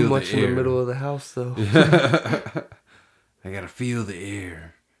That's feel too much the in the air. middle of the house, though. I gotta feel the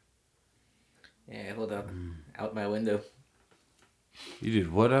air. Yeah, hold up. Out my window. You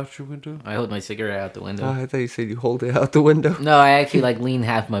did what out your window? I hold my cigarette out the window. I thought you said you hold it out the window. No, I actually lean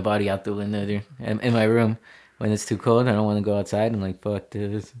half my body out the window, dude. In my room. When it's too cold, I don't want to go outside. I'm like, fuck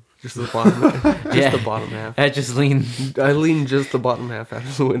this. Just the bottom, Yeah. the bottom half. I just lean, I lean just the bottom half out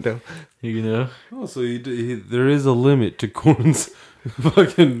of the window. you know. Oh, so there is a limit to Corn's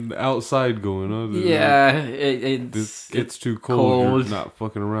fucking outside going on. Yeah, This it's gets too cold. cold. You're not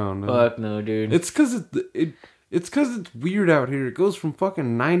fucking around. No. Fuck no, dude. It's because it's because it's weird out here. It goes from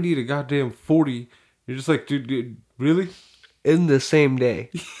fucking 90 to goddamn 40. You're just like, dude really? In the same day.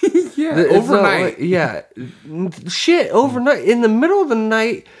 Yeah, It's not overnight. like- yeah. Shit, overnight. In the middle of the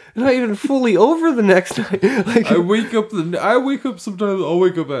night, not even fully over the next night. Like, I wake up sometimes. I'll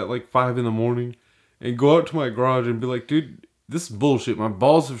wake up at like 5 in the morning and go out to my garage and be like, dude, this is bullshit. My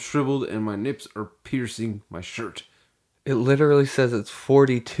balls have shriveled and my nips are piercing my shirt. it literally says it's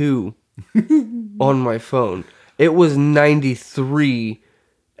 42 on my phone. It was 93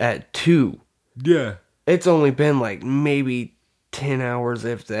 at 2. Yeah. It's only been like maybe 10 hours,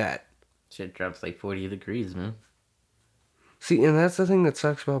 if that. Shit drops like 40 degrees, man. See, and that's the thing that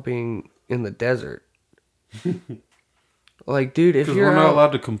sucks about being in the desert. Like, dude, if Because you're we're not out,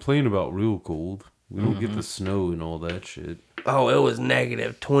 allowed to complain about real cold. We don't get the snow and all that shit. oh, it was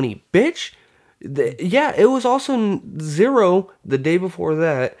negative 20, bitch. Yeah, it was also 0 the day before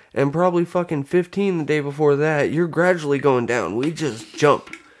that, and probably fucking 15 the day before that. You're gradually going down. We just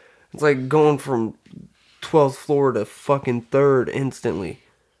jump. It's like going from 12th floor to fucking 3rd instantly.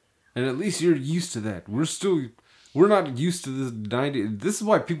 And at least you're used to that. We're not used to this 90. This is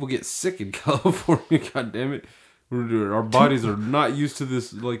why people get sick in California, God damn it. Our bodies are not used to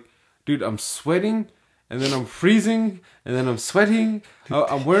this. Like, dude, I'm sweating, and then I'm freezing, and then I'm sweating.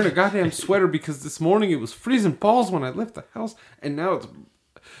 I'm wearing a goddamn sweater because this morning it was freezing balls when I left the house, and now it's...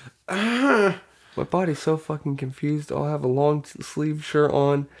 My body's so fucking confused. I'll have a long sleeve shirt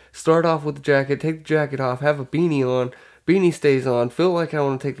on, start off with the jacket, take the jacket off, have a beanie on, beanie stays on, feel like I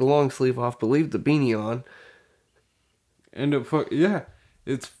want to take the long sleeve off, but leave the beanie on. And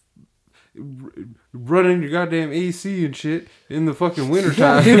it's running your goddamn AC and shit in the fucking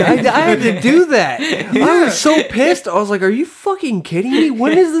wintertime. Dude, I had to do that. I was so pissed. I was like, are you fucking kidding me?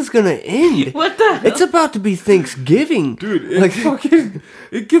 When is this gonna end? What the hell? It's about to be Thanksgiving. Dude, like,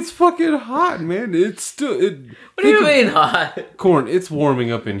 it gets fucking hot, man. It's still... What do you mean hot? Corn, it's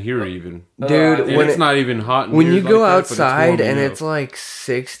warming up in here even. dude, And when it's not even hot in when here you like go that, but outside warming and up. it's like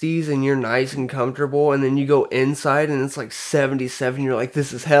 60s and you're nice and comfortable, and then you go inside and it's like 77, you're like,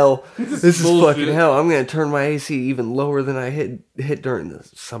 this is hell. This is bullshit. fucking hell. I'm gonna turn my AC even lower than I hit during the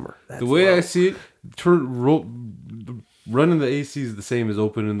summer. That's The way low. I see it, running the AC is the same as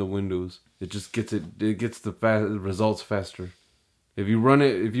opening the windows. It just gets the results faster. If you run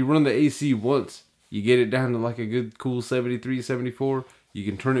the AC once, you get it down to like a good cool 73, 74. You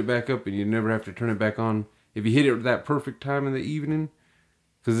can turn it back up and you never have to turn it back on. If you hit it at that perfect time in the evening,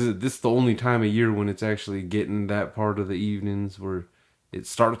 because this is the only time of year when it's actually getting that part of the evenings where it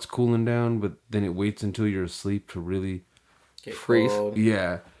starts cooling down, but then it waits until you're asleep to really freeze.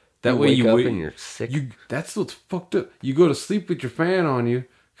 Yeah. That You way you wake up wait and you're sick. That's what's fucked up. You go to sleep with your fan on you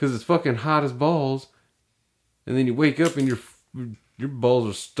because it's fucking hot as balls, and then you wake up and your balls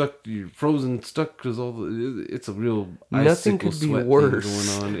are stuck. You're frozen, stuck because it's a real Nothing icicle could be sweat thing worse.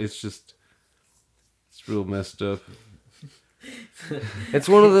 going on. It's real messed up. It's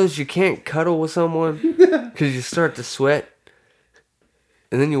one of those you can't cuddle with someone because you start to sweat,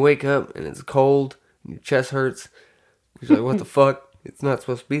 and then you wake up and it's cold and your chest hurts. You're like, what the fuck? It's not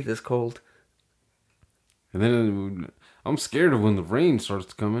supposed to be this cold. And then I'm scared of when the rain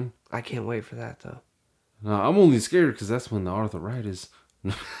starts coming. I can't wait for that though. I'm only scared because that's when the arthritis.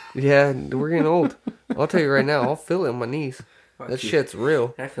 Yeah, we're getting old. I'll tell you right now, I'll feel it in my knees. That you. shit's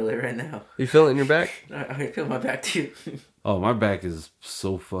real. I feel it right now. You feel it in your back? I feel my back too. Oh, my back is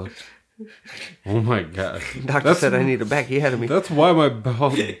so fucked. Oh my god. Doctor said I need a back. He had me. That's why my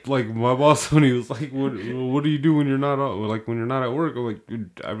boss when he was like, "What do you do when you're not at work?" I'm like,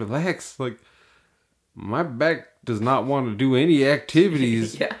 "Dude, I relax." Like, my back does not want to do any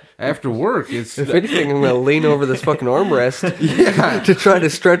activities Yeah. after work. It's If anything, I'm gonna lean over this fucking armrest to try to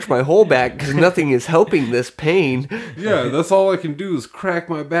stretch my whole back because nothing is helping this pain. yeah, that's all I can do is crack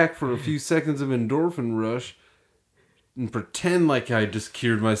my back for a few seconds of endorphin rush and pretend like I just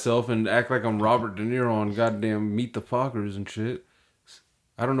cured myself and act like I'm Robert De Niro on goddamn Meet the Fockers and shit.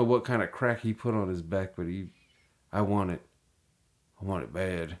 I don't know what kind of crack he put on his back, but I want it. I want it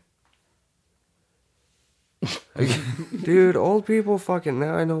bad. Dude, old people fucking,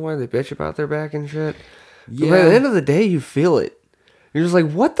 now I know why they bitch about their back and shit. Yeah. But at the end of the day, you feel it. You're just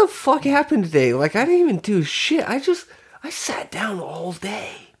like, what the fuck happened today? Like, I didn't even do shit. I sat down all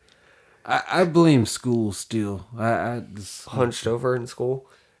day. I blame school still. Hunched over in school,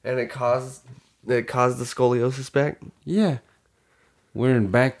 and it caused the scoliosis back. Yeah. Wearing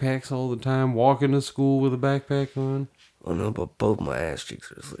backpacks all the time, walking to school with a backpack on. Oh no, but both my ass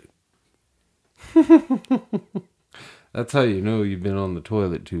cheeks are asleep. That's how you know you've been on the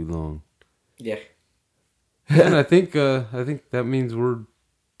toilet too long. Yeah. And I think that means we're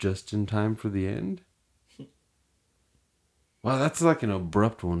just in time for the end. Wow, that's like an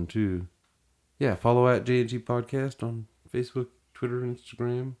abrupt one too. Yeah, follow at J&G Podcast on Facebook, Twitter,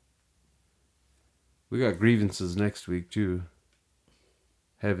 Instagram. We got grievances next week too.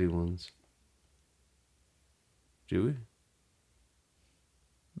 Heavy ones. Do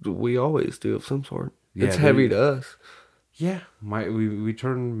we? We always do of some sort. Yeah, it's heavy to us. Yeah, we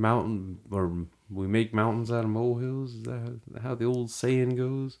turn mountain, or we make mountains out of molehills. Is that how the old saying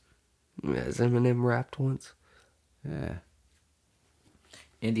goes? As Eminem rapped once. Yeah.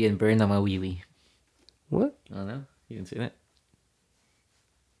 Indian burn on my wee wee. What? I don't know. You didn't see that?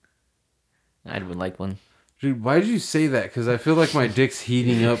 I would like one. Dude, why did you say that? Because I feel like my dick's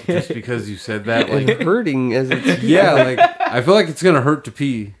heating up just because you said that. And Like, hurting as it's... yeah, like I feel like it's gonna hurt to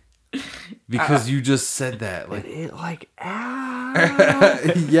pee because you just said that. Like, It, like, ow.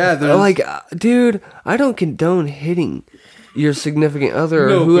 yeah, there's Like, dude, I don't condone hitting your significant other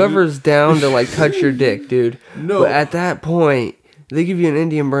No, or but whoever's down to, like, touch your dick, dude. No. But at that point... They give you an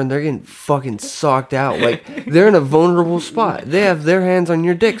Indian burn, they're getting fucking socked out. Like, they're in a vulnerable spot. They have their hands on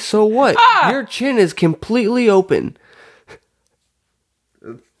your dick. So what? Your chin is completely open.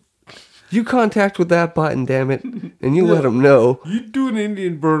 You contact with that button, damn it, and you let them know. you do an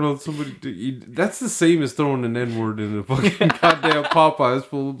Indian burn on somebody. That's the same as throwing an N-word in a fucking goddamn Popeyes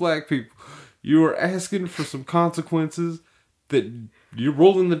full of black people. You are asking for some consequences that you're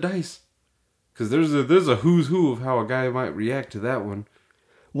rolling the dice. Because there's a who's who of how a guy might react to that one.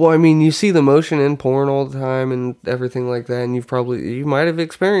 Well, I mean, you see the motion in porn all the time and everything like that, and you might have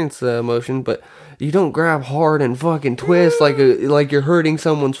experienced the emotion, but you don't grab hard and fucking twist like you're hurting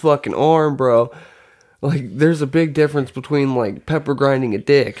someone's fucking arm, bro. Like, there's a big difference between, like, pepper grinding a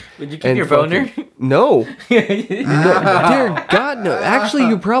dick. Would you keep your boner? No. No. Dear God, no. Actually,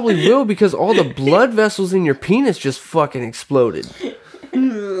 you probably will because all the blood vessels in your penis just fucking exploded.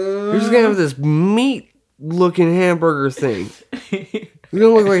 You're just gonna have this meat-looking hamburger thing.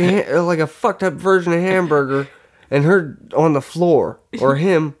 You're gonna look like a fucked up version of hamburger, and her on the floor, or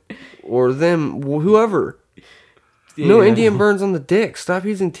him, or them, whoever. Yeah. No Indian burns on the dick. Stop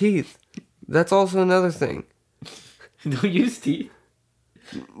using teeth. That's also another thing. Don't use teeth.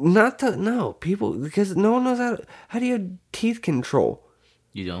 No, people, because no one knows how do you have teeth control?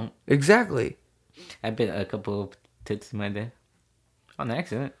 You don't. Exactly. I bit a couple of tits in my day. On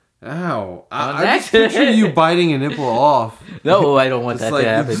accident. Ow. On I just accident. picture you biting a nipple off. No, I don't want It's that like- to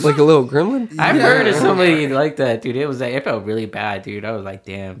happen. Like a little gremlin? I've heard of somebody like that, dude. It was like, it felt really bad, dude. I was like,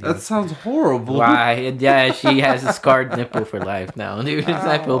 damn, dude. That sounds horrible. Why? Yeah, she has a scarred nipple for life now, dude.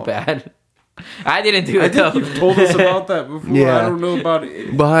 I feel bad. I didn't do it, though. You've told us about that before. Yeah. I don't know about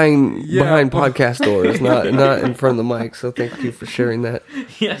it. Behind Yeah. podcast doors, not in front of the mic. So thank you for sharing that.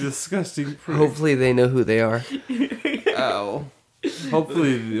 Yeah. Disgusting. Prick. Hopefully they know who they are. Ow.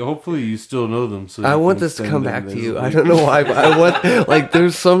 Hopefully you still know them. So I you want can this to send come them back to this you. I week. don't know why, but I want, like,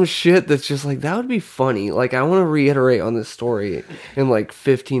 there's some shit that's just like, that would be funny. Like, I want to reiterate on this story in like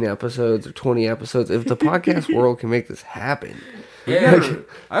 15 episodes or 20 episodes. If the podcast world can make this happen. Yeah,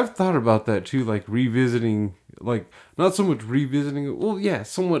 I've thought about that too, like revisiting, like not so much revisiting it. Well, yeah,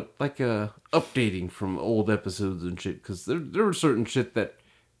 somewhat like updating from old episodes and shit. Because there were certain shit that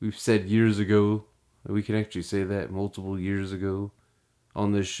we've said years ago. We can actually say that multiple years ago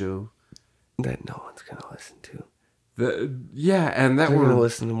on this show. That no one's going to listen to. And that They're going to were,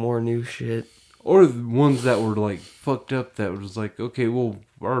 listen to more new shit. or the ones that were like fucked up. That was like, okay, well,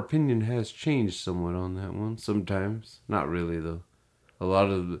 our opinion has changed somewhat on that one. Sometimes, not really though. A lot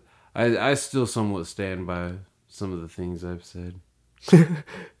of I still somewhat stand by some of the things I've said.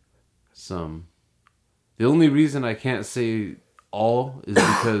 Some. The only reason I can't say all is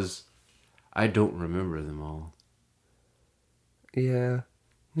because I don't remember them all. Yeah.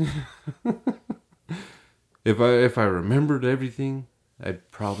 If I remembered everything, I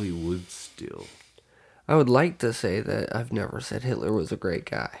probably would still. I would like to say that I've never said Hitler was a great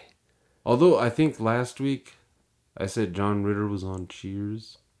guy. Although I think last week I said John Ritter was on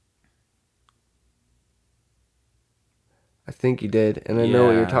Cheers. I think you did, and I know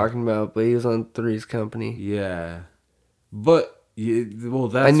what you're Yeah. talking about, but he was on Three's Company. Yeah. But, well,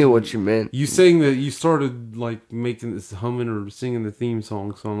 that's... I knew what you meant. You saying that you started, like, making this humming or singing the theme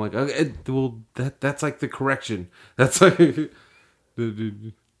song, so I'm like, okay, well, that's like the correction. That's like...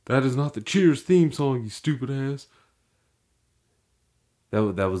 that is not the Cheers theme song, you stupid ass.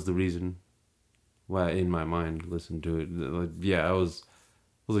 That was the reason why, in my mind, listened to it. Like, yeah, I was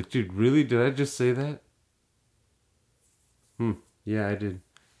like, dude, really? Did I just say that? Yeah, I did.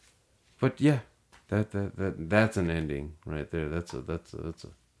 But yeah, That's an ending right there. That's a.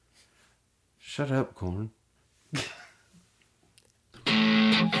 Shut up, Corn.